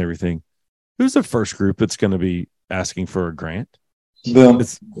surveys and everything. Who's the first group that's going to be asking for a grant? Them.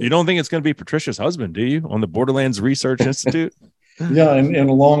 You don't think it's going to be Patricia's husband, do you, on the Borderlands Research Institute? Yeah, and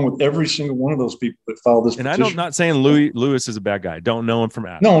along with every single one of those people that filed this petition. And I'm not saying Lewis is a bad guy. Don't know him from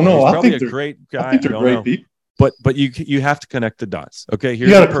Adam. No, he's I probably think a great guy. I think they're great people. But you have to connect the dots. Okay,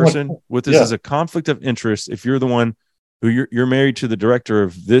 here's a person with this as a conflict of interest. If you're the one who you're married to the director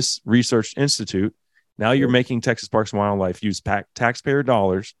of this research institute, now you're making Texas Parks and Wildlife use taxpayer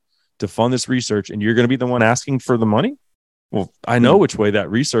dollars to fund this research, and you're going to be the one asking for the money. Well, I know which way that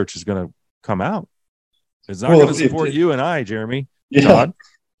research is going to come out. It's not going to support you and I, Jeremy. Yeah. Todd.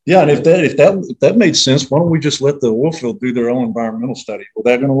 Yeah, and if that made sense, why don't we just let the oil field do their own environmental study? Will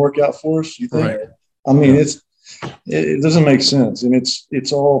that going to work out for us? You think? Right. I mean, it doesn't make sense, and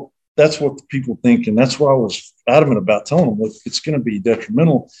it's all that's what the people think, and that's why I was adamant about telling them, look, it's going to be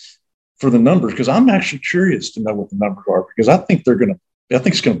detrimental for the numbers, because I'm actually curious to know what the numbers are, because I think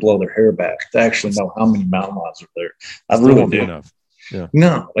it's going to blow their hair back to actually know how many mountain lions are there. I Still really won't be do. enough. Yeah.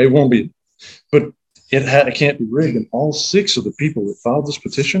 No, it won't be, but. It can't be rigged. And all 6 of the people that filed this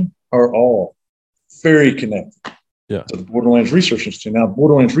petition are all very connected to the Borderlands Research Institute. Now,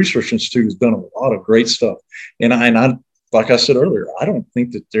 Borderlands Research Institute has done a lot of great stuff. And I like I said earlier, I don't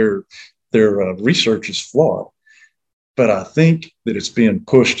think that their research is flawed, but I think that it's being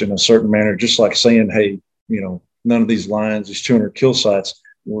pushed in a certain manner, just like saying, hey, none of these lions, these 200 kill sites,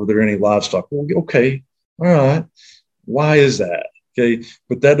 were there any livestock? Well, okay, all right. Why is that? Okay,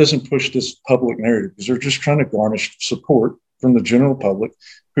 but that doesn't push this public narrative, because they're just trying to garnish support from the general public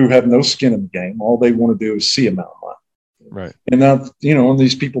who have no skin in the game. All they want to do is see a mountain lion. Right. And now, and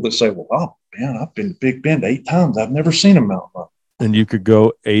these people that say, well, oh, man, I've been to Big Bend 8 times. I've never seen a mountain lion. And you could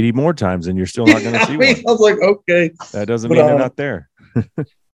go 80 more times and you're still not going to see one. I was like, okay. That doesn't mean they're not there. And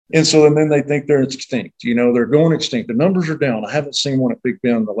then they think they're extinct. They're going extinct. The numbers are down. I haven't seen one at Big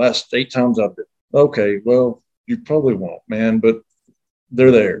Bend the last 8 times I've been. Okay, well, you probably won't, man, but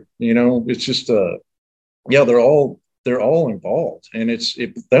they're there. It's just they're all involved, and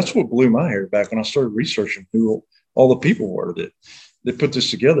that's what blew my hair back when I started researching who all the people were that put this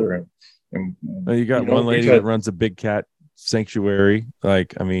together. And you got one lady that runs a big cat sanctuary.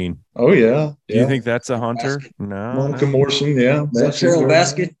 Like, I mean, oh yeah, do you think that's a hunter? Basket. No, Monica Morrison, yeah. Is that Carol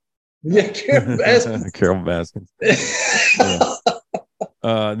Baskin? Yeah, Carol Baskin. Carol Baskin.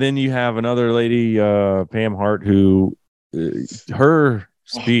 Then you have another lady, Pam Hart, who her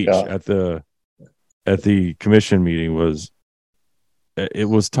speech at the commission meeting was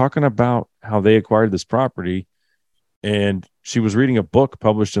talking about how they acquired this property, and she was reading a book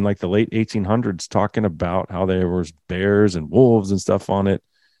published in like the late 1800s talking about how there was bears and wolves and stuff on it,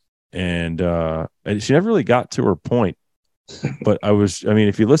 and she never really got to her point. But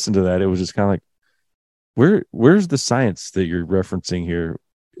if you listen to that, it was just kind of like, where's the science that you're referencing here?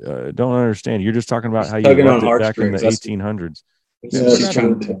 Don't understand. You're just talking about how you left it back in the 1800s.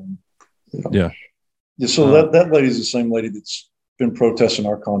 Yeah. So that lady's the same lady that's been protesting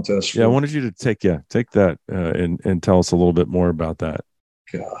our contest. I wanted you to take that and tell us a little bit more about that.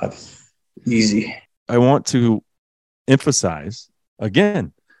 God, easy. I want to emphasize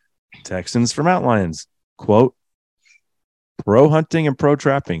again, Texans for Mountain Lions, quote, pro hunting and pro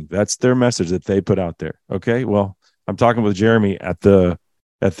trapping. That's their message that they put out there. Okay. Well, I'm talking with Jeremy at the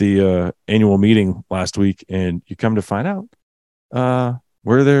annual meeting last week, and you come to find out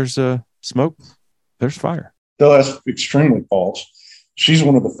where there's smoke, there's fire. No, that's extremely false. She's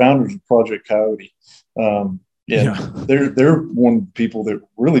one of the founders of Project Coyote. they're one of the people that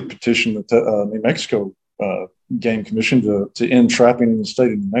really petitioned the New Mexico Game Commission to end trapping in the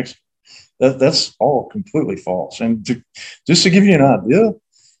state of New Mexico. That's all completely false. And just to give you an idea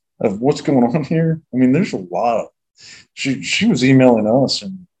of what's going on here, I mean, there's a lot of. She was emailing us,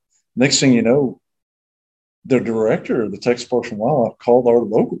 and next thing you know, the director of the Texas Parks and Wildlife called our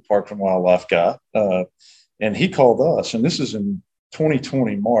local Parks and Wildlife guy, and he called us. And this is in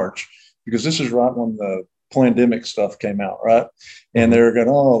 2020 March, because this is right when the pandemic stuff came out, right? And they're going,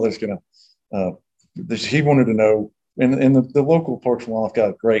 he wanted to know, and the local Parks and Wildlife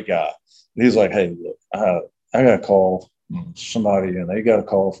guy, great guy. He's like, hey, look, I got a call from somebody, and they got a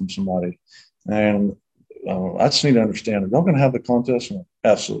call from somebody, and I just need to understand, are y'all going to have the contest?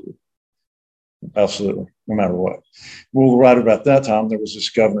 Absolutely. Absolutely. No matter what. Well, right about that time, there was this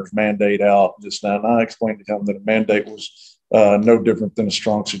governor's mandate out just now. And I explained to him that a mandate was no different than a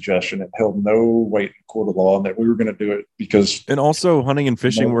strong suggestion. It held no weight in court of law, and that we were going to do it because. And also hunting and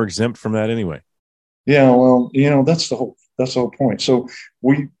fishing were exempt from that anyway. Yeah. Well, that's the whole point. So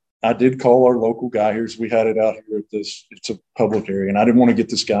I did call our local guy here. So we had it out here at this, it's a public area, and I didn't want to get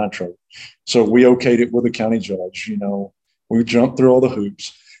this guy in trouble. So we okayed it with the county judge. We jumped through all the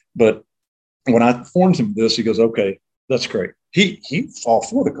hoops. But when I informed him this, he goes, okay, that's great. He's all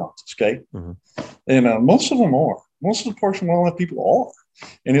for the contest, okay? Mm-hmm. And most of them are. Most of the Parks and Wildlife people are.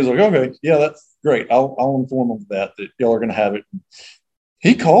 And he's like, okay, yeah, that's great. I'll inform them that y'all are going to have it.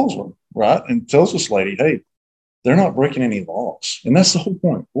 He calls them, right, and tells this lady, hey, they're not breaking any laws. And that's the whole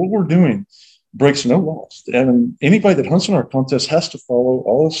point. What we're doing breaks no laws. And anybody that hunts in our contest has to follow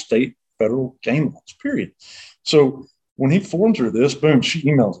all state, federal game laws, period. So when he informs her this, boom, she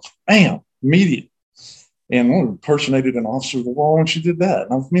emails us, bam, immediate. And we impersonated an officer of the law, and she did that.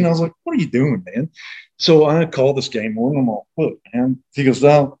 And I was like, what are you doing, man? So I called this game warden. I'm like, look, man. He goes,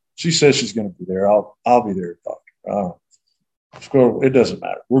 no, she says she's going to be there. I'll be there, doctor. It doesn't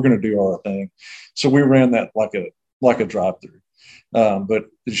matter. We're going to do our thing. So we ran that like a drive-through. But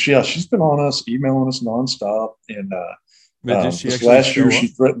she's been on us, emailing us nonstop. And this last year she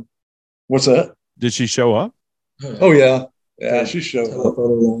threatened. What's that? Did she show up? Oh yeah, yeah. She showed up.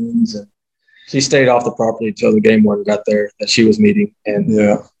 And she stayed off the property until the game warden got there that she was meeting. And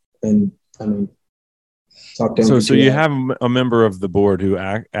I mean, talked to him. So you have a member of the board who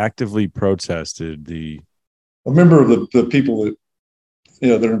actively protested a member of the people that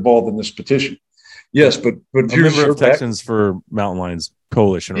that are involved in this petition. Yes, but a member of Texans for Mountain Lions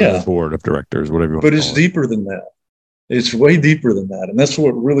Coalition, or the board of directors, whatever you want to call it. But it's deeper than that. It's way deeper than that, and that's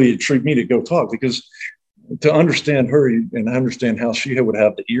what really intrigued me to go talk, because to understand her and understand how she would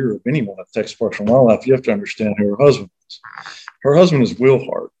have the ear of anyone at Texas Parks and Wildlife, you have to understand who her husband is. Her husband is Will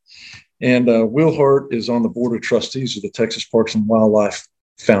Hart, and Will Hart is on the board of trustees of the Texas Parks and Wildlife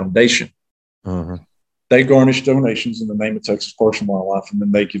Foundation. Uh-huh. They garnish donations in the name of Texas Parks and Wildlife, and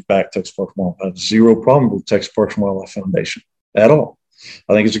then they give back Texas Parks and Wildlife. I have zero problem with Texas Parks and Wildlife Foundation at all.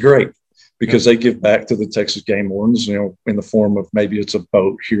 I think it's great because they give back to the Texas game wardens, in the form of maybe it's a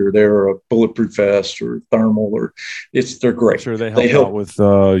boat here or there, or a bulletproof vest or thermal, or they're great. Sure, they help out with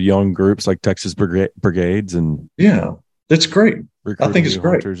young groups like Texas Brigades, and that's great. I think it's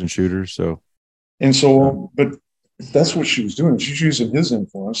great. Hunters and shooters. But that's what she was doing. She's using his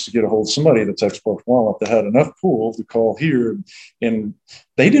influence to get a hold of somebody at the Texas Parks and Wildlife that had enough pull to call here, and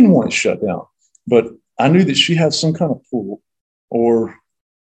they didn't want it shut down. But I knew that she had some kind of pull, or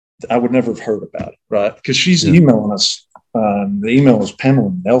I would never have heard about it, right? Because she's emailing us. The email is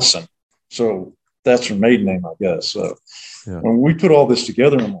Pamela Nelson, so that's her maiden name, I guess. So when we put all this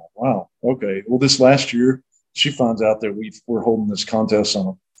together, I'm like, wow, okay. Well, this last year, she finds out that we're holding this contest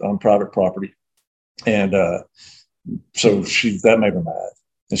on private property, and so that made her mad.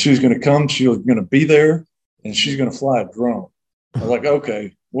 And she was going to come. She was going to be there, and she's going to fly a drone. I was like,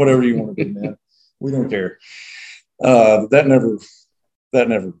 okay, whatever you want to do, man. We don't care. That never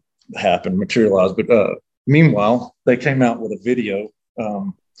happened, materialized. But meanwhile, they came out with a video.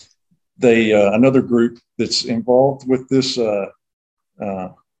 Another group that's involved with this,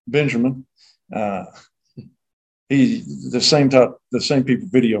 Benjamin, the same people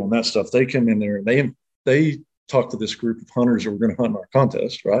video and that stuff. They come in there and they talked to this group of hunters that were going to hunt in our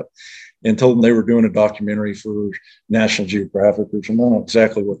contest, right? And told them they were doing a documentary for National Geographic, which I don't know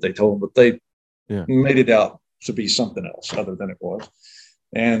exactly what they told them, but they made it out to be something else other than it was.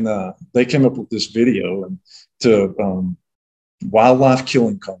 And they came up with this video and to wildlife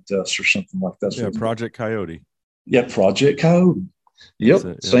killing contest or something like that. Yeah, Project Coyote. Yeah, Project Coyote.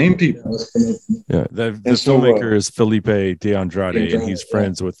 Yep, same people. Yeah, the filmmaker is Felipe de Andrade, and he's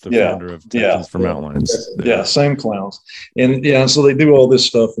friends with the founder of Texans for Mountain Lions. Yeah, same clowns. And so they do all this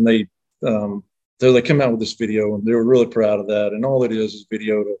stuff, and they So they come out with this video, and they were really proud of that. And all it is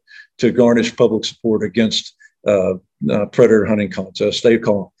video to garnish public support against predator hunting contests. They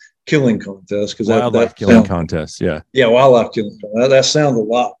call them killing contests because wildlife killing contests. Yeah, wildlife killing. That sounds a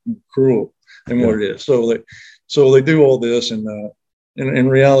lot more cruel than what it is. So they do all this, and in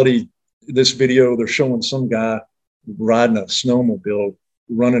reality, this video they're showing some guy riding a snowmobile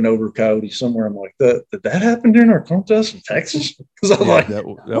running over coyote somewhere. I'm like, did that happen during our contest in Texas? Because I'm like, that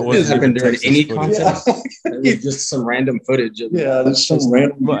wasn't happened during any contest. Yeah. It was just some random footage. There's some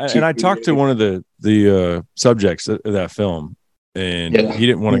random. And I talked to one of the subjects of that film, and he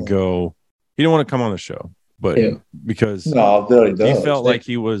didn't want to go. He didn't want to come on the show, but because he felt like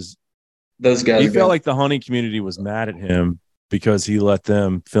he was. Those guys. He felt like the hunting community was mad at him because he let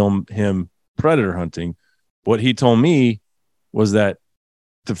them film him predator hunting. What he told me was that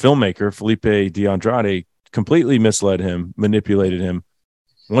the filmmaker, Felipe de Andrade, completely misled him, manipulated him.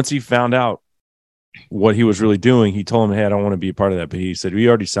 Once he found out what he was really doing, he told him, hey, I don't want to be a part of that. But he said, we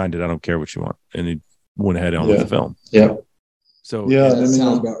already signed it. I don't care what you want. And he went ahead on with the film. Yeah. So that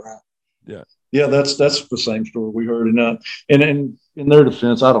sounds about right. Yeah. Yeah, that's the same story we heard. And in their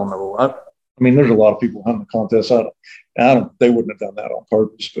defense, I don't know. I mean, there's a lot of people hunting the contest. They wouldn't have done that on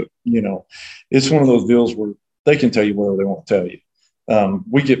purpose, but it's one of those deals where they can tell you whatever they want to tell you.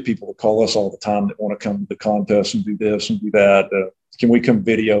 We get people to call us all the time that want to come to the contest and do this and do that. Can we come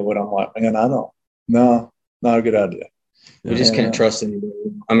video it? I'm like, man, I don't. No, not a good idea. We just can't trust anybody.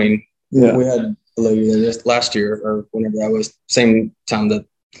 I mean, we had a lady there just last year or whenever that was, same time that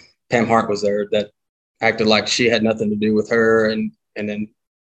Pam Hart was there, that acted like she had nothing to do with her. And then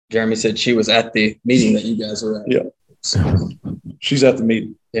Jeremy said she was at the meeting that you guys were at. Yeah. So, she's at the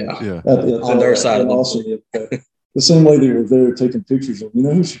meeting. Yeah. On their side of the also, the same lady was there taking pictures of,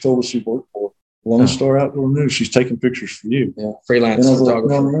 who she told us she worked for? Lone Star Outdoor News. She's taking pictures for you. Yeah. Freelance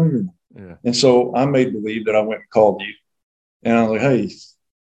photographer. And so I made believe that I went and called you. And I was like, hey,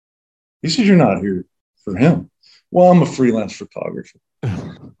 he said you're not here for him. Well, I'm a freelance photographer.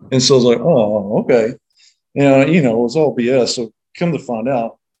 And so I was like, oh, okay. And, it was all BS. So come to find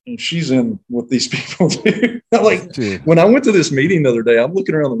out, and she's in with these people too. When I went to this meeting the other day, I'm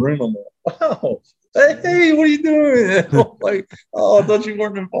looking around the room. I'm like, wow, hey, what are you doing? And I'm like, oh, I thought you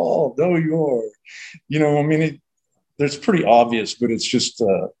weren't involved. Oh, you are. It's pretty obvious, but it's just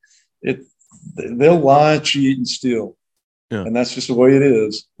they'll lie, cheat, and steal. Yeah. And that's just the way it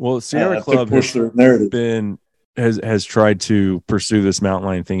is. Well, Sierra Club has tried to pursue this mountain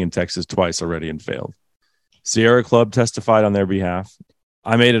lion thing in Texas twice already and failed. Sierra Club testified on their behalf.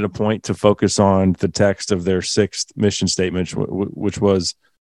 I made it a point to focus on the text of their 6th mission statement, which was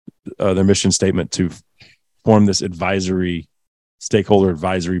their mission statement to form this stakeholder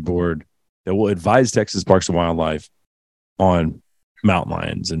advisory board that will advise Texas Parks and Wildlife on mountain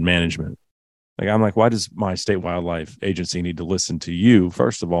lions and management. I'm like, why does my state wildlife agency need to listen to you,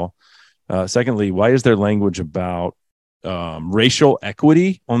 first of all? Secondly, why is there language about racial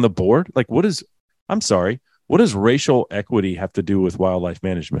equity on the board? What does racial equity have to do with wildlife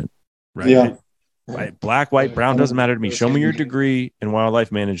management? Right? Yeah. Right. Black, white, brown doesn't matter to me. Show me your degree in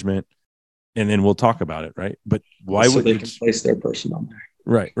wildlife management, and then we'll talk about it. Right. But why would they can place their person on there?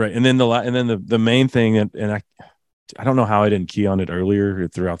 Right. Right. And then the main thing, and I don't know how I didn't key on it earlier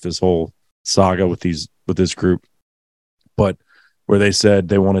throughout this whole saga with this group, but where they said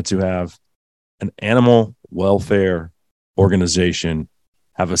they wanted to have an animal welfare organization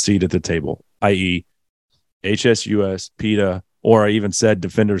have a seat at the table, i.e., HSUS, PETA, or I even said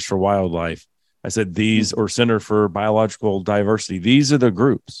Defenders for Wildlife. I said these, or Center for Biological Diversity. These are the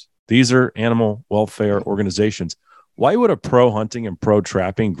groups. These are animal welfare organizations. Why would a pro-hunting and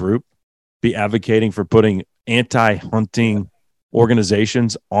pro-trapping group be advocating for putting anti-hunting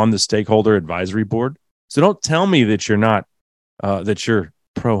organizations on the stakeholder advisory board? So don't tell me that you're not, that you're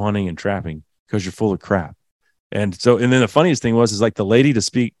pro-hunting and trapping, because you're full of crap. And then the funniest thing was the lady to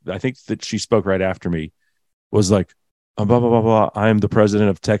speak, I think that she spoke right after me, was like, blah, blah, blah, blah. I'm the president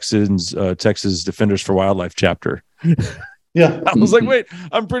of Texas Defenders for Wildlife chapter. Yeah. I was like, wait,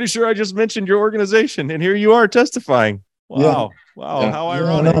 I'm pretty sure I just mentioned your organization, and here you are testifying. Wow. Yeah. Wow. Yeah. How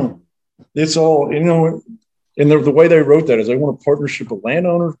ironic. Yeah, it's all, and the way they wrote that is they want a partnership of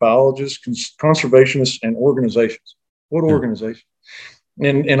landowners, biologists, conservationists, and organizations. What organization?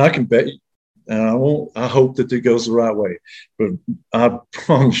 And I can bet you, and I hope that it goes the right way, but I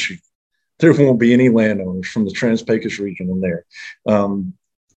promise you, there won't be any landowners from the Trans-Pecos region in there.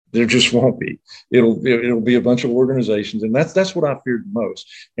 There just won't be. It'll be a bunch of organizations, and that's what I feared the most.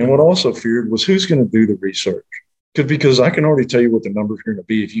 And what I also feared was who's going to do the research, because I can already tell you what the numbers are going to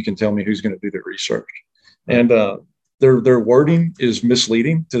be if you can tell me who's going to do the research. And their wording is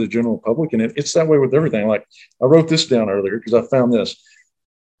misleading to the general public, and it's that way with everything. Like I wrote this down earlier because I found this.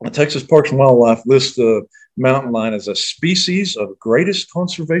 Texas Parks and Wildlife lists the mountain lion as a species of greatest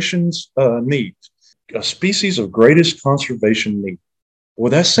conservation need. A species of greatest conservation need. Well,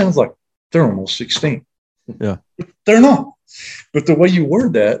 that sounds like they're almost 16. Yeah. They're not. But the way you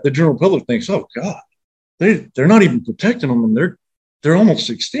word that, the general public thinks, oh God, they're not even protecting them, and they're almost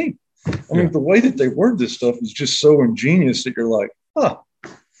 16. I mean, the way that they word this stuff is just so ingenious that you're like, huh.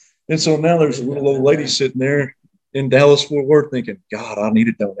 And so now there's a little old lady sitting there in Dallas, Fort Worth, thinking, God, I need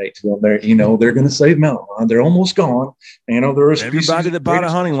to donate to them. They're going to save mountain lion. They're almost gone. Everybody that bought a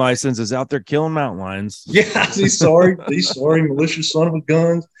hunting license is out there killing mountain lions. Yeah, these sorry malicious son of a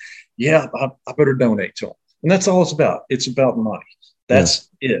guns. Yeah, I better donate to them. And that's all it's about. It's about money. That's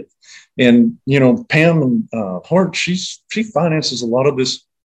it. And Pam and Hart, she finances a lot of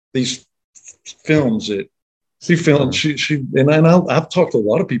these films that she filmed. I've talked to a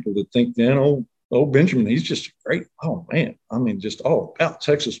lot of people that think, old Benjamin, he's just a great, oh man, I mean, just all about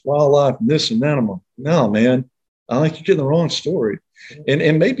Texas wildlife and this and that. I'm like, no, man, I think you're getting the wrong story.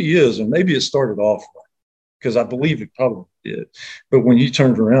 And maybe he is, and maybe it started off right, because I believe it probably did. But when you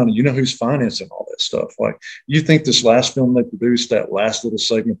turned around and who's financing all that stuff, like you think this last film they produced, that last little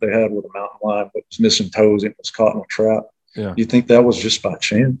segment they had with a mountain lion that was missing toes, it was caught in a trap. Yeah. You think that was just by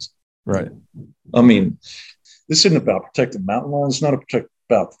chance? Right. I mean, this isn't about protecting mountain lions. It's not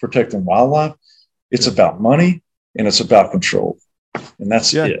about protecting wildlife. It's about money, and it's about control. And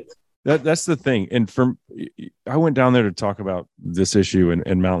that's it. That's the thing. And I went down there to talk about this issue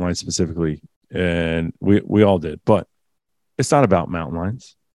and mountain lions specifically, and we all did. But it's not about mountain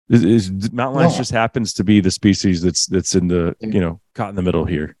lions. Mountain lions just happens to be the species that's in the caught in the middle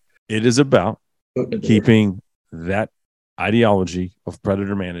here. It is about keeping that ideology of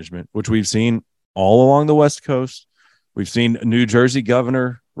predator management, which we've seen all along the West Coast. We've seen a New Jersey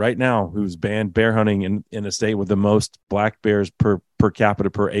governor right now who's banned bear hunting in a state with the most black bears per capita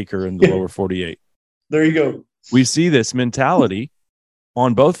per acre in the lower 48. There you go. We see this mentality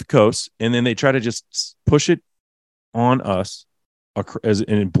on both coasts, and then they try to just push it on us and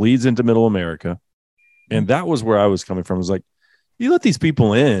it bleeds into middle America. And that was where I was coming from. It was like, you let these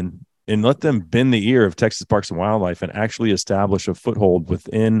people in and let them bend the ear of Texas Parks and Wildlife and actually establish a foothold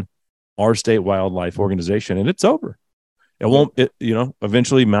within our state wildlife organization, and it's over. It won't,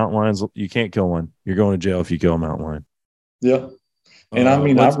 eventually mountain lions, you can't kill one. You're going to jail if you kill a mountain lion. Yeah.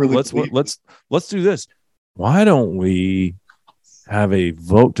 And let's do this. Why don't we have a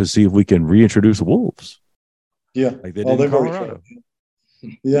vote to see if we can reintroduce wolves? Yeah. Like they did in Colorado.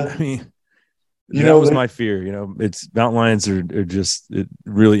 Yeah. I mean, that was my fear. It's mountain lions are just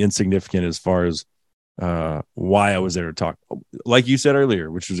really insignificant as far as why I was there to talk. Like you said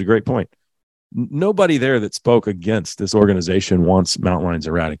earlier, which was a great point. Nobody there that spoke against this organization wants mountain lions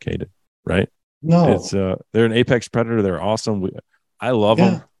eradicated, right? No, it's they're an apex predator. They're awesome. I love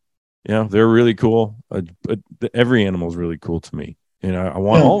them. They're really cool. But every animal is really cool to me. I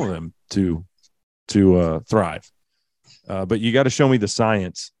want all of them to thrive. But you got to show me the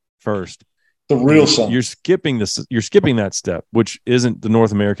science first. The real science. You're skipping that step, which isn't the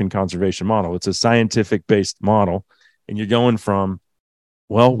North American conservation model. It's a scientific based model, and you're going from,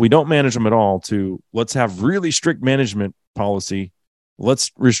 well, we don't manage them at all, to let's have really strict management policy. Let's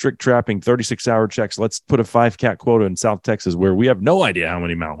restrict trapping, 36-hour checks. Let's put a 5-cat quota in South Texas where we have no idea how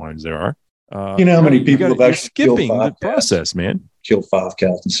many mountain lions there are. How many people have actually skipping the process, man? Killed 5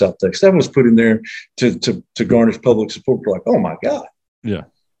 cats in South Texas. That was put in there to garnish public support. We're like, oh my God. Yeah.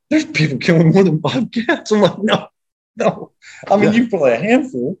 There's people killing more than 5 cats. I'm like, no. I mean, you probably a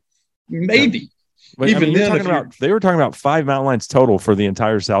handful, maybe. Yeah. But, even then, they were talking about 5 mountain lions total for the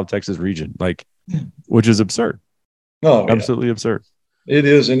entire South Texas region, which is absurd. No, absolutely absurd. It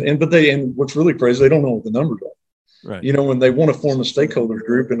is, and what's really crazy, they don't know what the numbers are. Right. When they want to form a stakeholders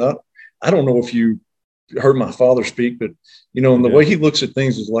group, and I don't know if you heard my father speak, but and the way he looks at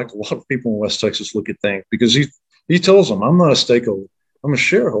things is like a lot of people in West Texas look at things, because he tells them, I'm not a stakeholder, I'm a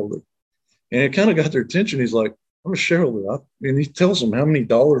shareholder, and it kind of got their attention. He's like, I'm a shareholder. And he tells them how many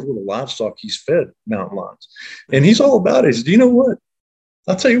dollars worth of livestock he's fed mountain lions. And he's all about it. He says, do you know what?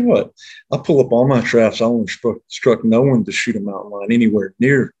 I'll tell you what. I pull up all my traps. I only struck no one to shoot a mountain lion anywhere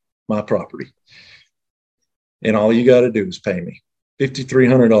near my property. And all you got to do is pay me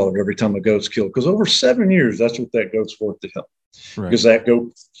 $5,300 every time a goat's killed. Because over 7 years, that's what that goat's worth to him. Right. Because that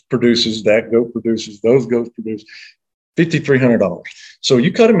goat produces, those goats produce $5,300. So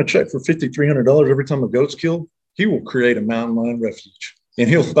you cut him a check for $5,300 every time a goat's killed, he will create a mountain lion refuge.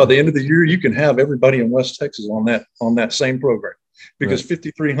 And by the end of the year, you can have everybody in West Texas on that same program. because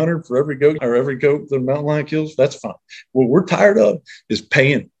 5,300 for every goat or every goat the mountain lion kills, that's fine. What we're tired of is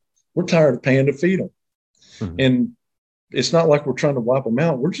paying. We're tired of paying to feed them. Mm-hmm. And it's not like we're trying to wipe them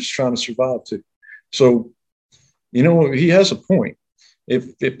out. We're just trying to survive too. So, he has a point.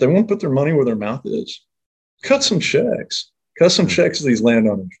 If they want to put their money where their mouth is, cut some checks. Cut some checks to these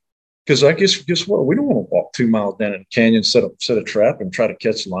landowners. Because I guess what? We don't want to walk 2 miles down in a canyon, set a trap, and try to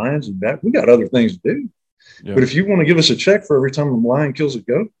catch lions and that. We got other things to do. Yeah. But if you want to give us a check for every time a lion kills a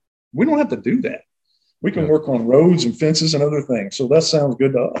goat, we don't have to do that. We can work on roads and fences and other things. So that sounds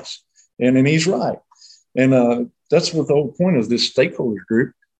good to us. And he's right. And that's what the whole point of this stakeholder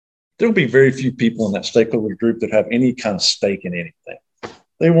group. There'll be very few people in that stakeholder group that have any kind of stake in anything.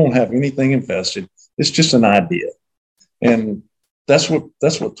 They won't have anything invested. It's just an idea. And that's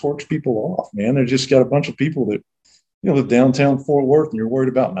what torques people off, man. They just got a bunch of people that, live downtown Fort Worth and you're worried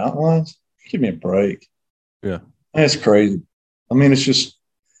about mountain lions. Give me a break. Yeah. That's crazy. I mean, it's just,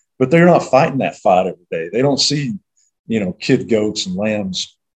 but they're not fighting that fight every day. They don't see, kid goats and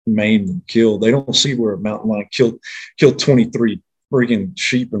lambs maimed and killed. They don't see where a mountain lion killed 23 freaking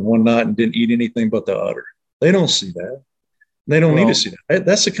sheep in one night and didn't eat anything but the udder. They don't see that. They don't need to see that.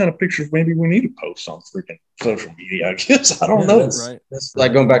 That's the kind of pictures maybe we need to post on freaking social media, I guess. I don't know. That's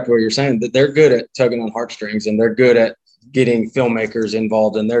like going back to what you're saying, that they're good at tugging on heartstrings and they're good at getting filmmakers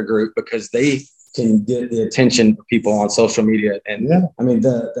involved in their group because they can get the attention of people on social media. And I mean,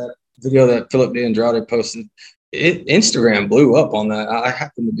 that video that Philip D'Andrade posted, Instagram blew up on that. I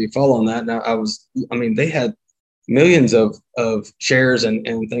happened to be following that. And they had millions of shares and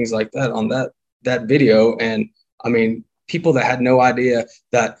things like that on that video. And I mean, people that had no idea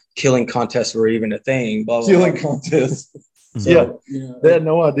that killing contests were even a thing. Blah, blah, killing blah. Contests. So, they had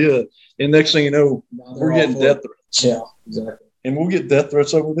no idea. And next thing you know, we're getting death threats. Yeah, exactly. And we'll get death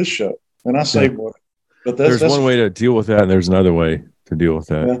threats over this show. And I say, boy, but there's one way to deal with that, and there's another way to deal with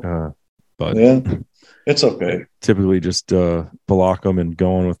that. But it's okay. Typically, just block them and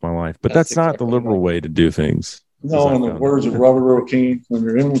go on with my life. But that's not the liberal way to do things. No, in the words of Robert Earl Keen, when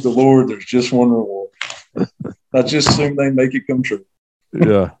you're in with the Lord, there's just one reward. I just assume they make it come true.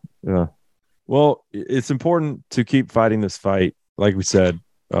 Yeah. Well, it's important to keep fighting this fight. Like we said,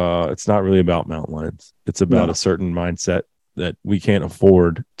 it's not really about mountain lions. It's about a certain mindset that we can't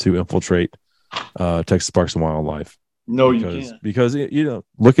afford to infiltrate Texas Parks and Wildlife. No, you can't. Because,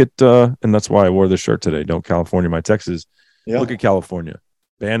 look at, and that's why I wore this shirt today. Don't California my Texas. Yeah. Look at California.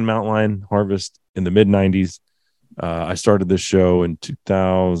 Banned mountain lion harvest in the mid-90s. I started this show in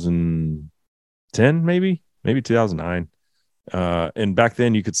 2010, maybe 2009. And back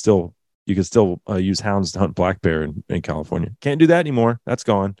then you could still use hounds to hunt black bear in California. Can't do that anymore. That's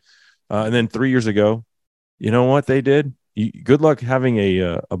gone. And then 3 years ago, you know what they did? Good luck having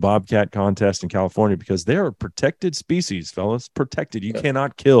a bobcat contest in California because they are a protected species, fellas. Protected. You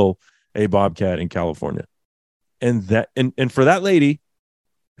cannot kill a bobcat in California. And for that lady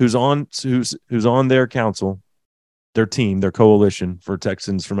who's on their council, their team, their coalition for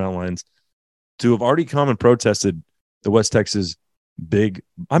Texans for mountain lions, to have already come and protested the West Texas big.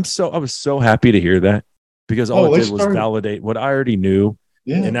 I was so happy to hear that because all it did was validate what I already knew.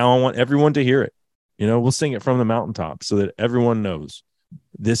 Yeah. And now I want everyone to hear it. We'll sing it from the mountaintop so that everyone knows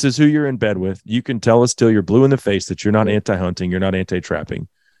this is who you're in bed with. You can tell us till you're blue in the face that you're not anti-hunting, you're not anti-trapping,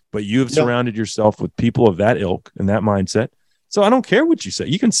 but you have surrounded yourself with people of that ilk and that mindset. So I don't care what you say.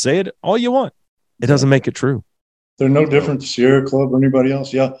 You can say it all you want. It doesn't make it true. They're no different to Sierra Club or anybody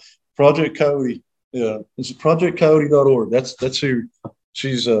else. Yeah. Project Coyote. Yeah. It's projectcoyote.org. That's who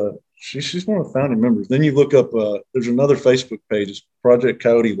she's one of the founding members. Then you look up, there's another Facebook page. It's Project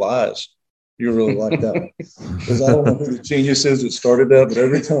Coyote Lies. You really like that one. Because I don't know who the genius is that started that, but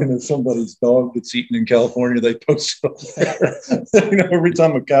every time that somebody's dog gets eaten in California, they post it on there. Every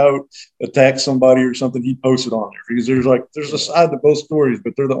time a coyote attacks somebody or something, he posts it on there because there's a side to both stories,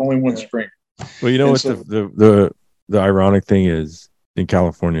 but they're the only ones screaming. Well, what the ironic thing is in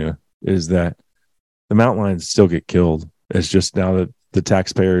California is that the mountain lions still get killed. It's just now that the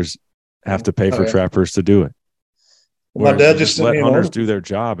taxpayers have to pay for trappers to do it. My dad just let hunters do their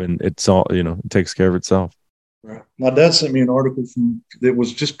job, and it's all it takes care of itself. Right. My dad sent me an article that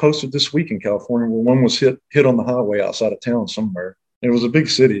was just posted this week in California, where one was hit on the highway outside of town somewhere. It was a big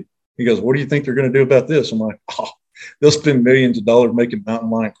city. He goes, "What do you think they're going to do about this?" I'm like, "Oh, they'll spend millions of dollars making mountain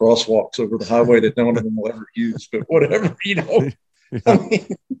lion crosswalks over the highway that none of them will ever use." But whatever, I mean, how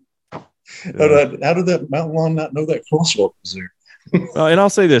did that mountain lion not know that crosswalk was there? And I'll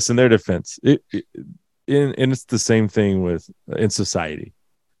say this in their defense. And it's the same thing in society.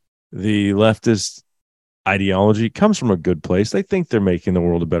 The leftist ideology comes from a good place. They think they're making the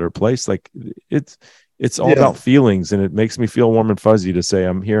world a better place. Like it's it's all about feelings, and it makes me feel warm and fuzzy to say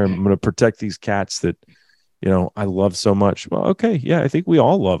I'm here. I'm going to protect these cats that, I love so much. Well, okay. Yeah. I think we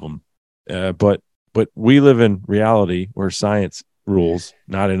all love them. But we live in reality where science rules,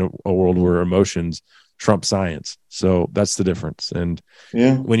 not in a world where emotions trump science. So that's the difference. And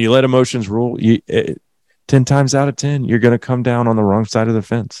when you let emotions rule, 10 times out of 10, you're going to come down on the wrong side of the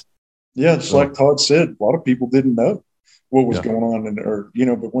fence. Yeah. Just like Todd said, a lot of people didn't know what was going on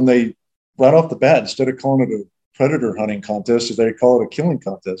but when they right off the bat, instead of calling it a predator hunting contest, they call it a killing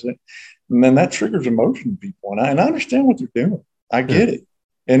contest. And then that triggers emotion in people. And I understand what they're doing. I get it.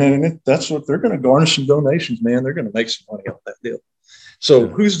 And then that's what they're going to garnish some donations, man. They're going to make some money off that deal. So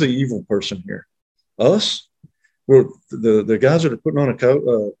who's the evil person here? Us? We're the guys that are putting on a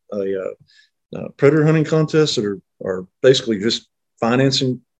predator hunting contest that are basically just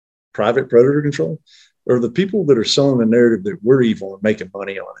financing private predator control, or the people that are selling the narrative that we're evil and making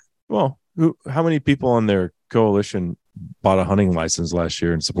money on it? Well, how many people on their coalition bought a hunting license last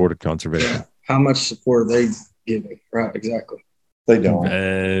year and supported conservation? Yeah. How much support are they giving? Right, exactly. They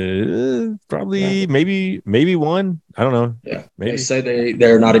don't. Probably maybe one. I don't know. Yeah, maybe. They say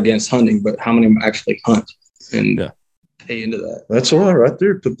they're not against hunting, but how many of them actually hunt and pay into that? That's all right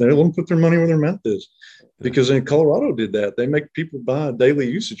there. Let them put their money where their mouth is. Because in Colorado did that. They make people buy a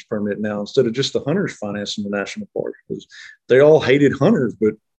daily usage permit now instead of just the hunters financing the national park, because they all hated hunters,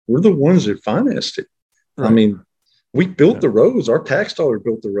 but we're the ones that financed it. Right. I mean, we built the roads. Our tax dollar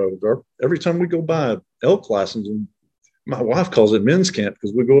built the roads. Every time we go buy elk license, and my wife calls it men's camp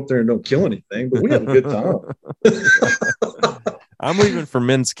because we go up there and don't kill anything, but we have a good time. I'm leaving for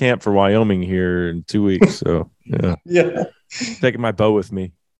men's camp for Wyoming here in 2 weeks. So taking my bow with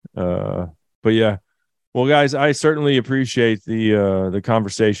me. But yeah. Well, guys, I certainly appreciate the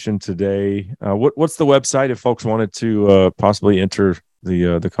conversation today. What's the website if folks wanted to possibly enter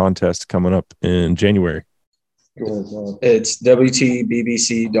the contest coming up in January? It's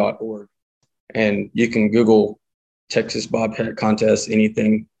WTBBC.org, and you can Google Texas Bobcat Contest,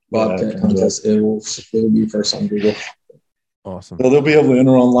 anything Bobcat Contest. It will be first on Google. Awesome. Well, they'll be able to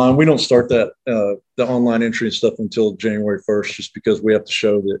enter online. We don't start that the online entry and stuff until January 1st, just because we have to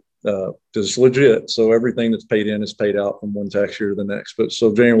show that it's legit. So everything that's paid in is paid out from one tax year to the next. But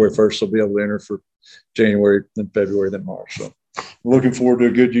so January 1st, they'll be able to enter for January, then February, then March. So looking forward to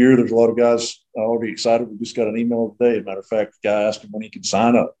a good year. There's a lot of guys already excited. We just got an email today. As a matter of fact, the guy asked him when he can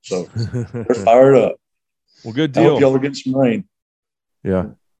sign up. So they're fired up. Well, good deal. I hope y'all are getting some rain. Yeah.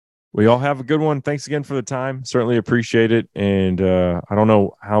 We all have a good one. Thanks again for the time. Certainly appreciate it. And I don't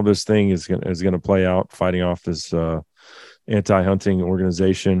know how this thing is going to play out, fighting off this anti-hunting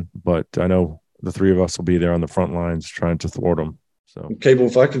organization, but I know the three of us will be there on the front lines trying to thwart them. So, Cable,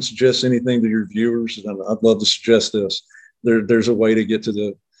 if I can suggest anything to your viewers, I'd love to suggest this. There's a way to get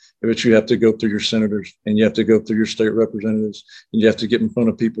to but you have to go through your senators, and you have to go through your state representatives, and you have to get in front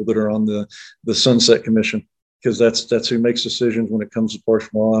of people that are on the Sunset Commission, because that's who makes decisions when it comes to parks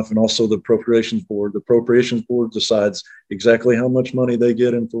and wildlife, and also the Appropriations Board. The Appropriations Board decides exactly how much money they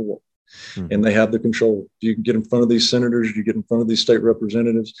get and for what. And they have the control. You can get in front of these senators, you get in front of these state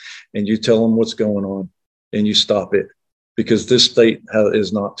representatives, and you tell them what's going on, and you stop it, because this state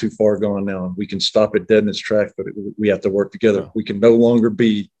is not too far gone now, and we can stop it dead in its tracks, but we have to work together. We can no longer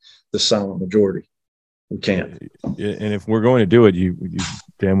be the silent majority. We can't. And if we're going to do it, you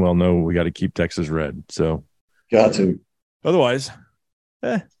damn well know we got to keep Texas red. So got to. Otherwise,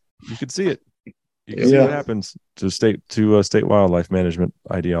 you could see it. You can see what happens to state wildlife management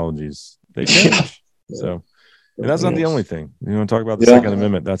ideologies. They change. So, and that's not the only thing. You want to talk about the Second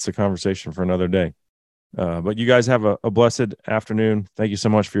Amendment? That's a conversation for another day. But you guys have a blessed afternoon. Thank you so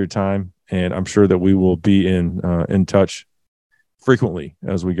much for your time, and I'm sure that we will be in touch frequently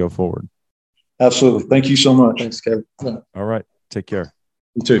as we go forward. Absolutely. Thank you so much. Thanks, Kevin. All right. Take care.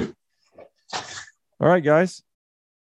 You too. All right, guys.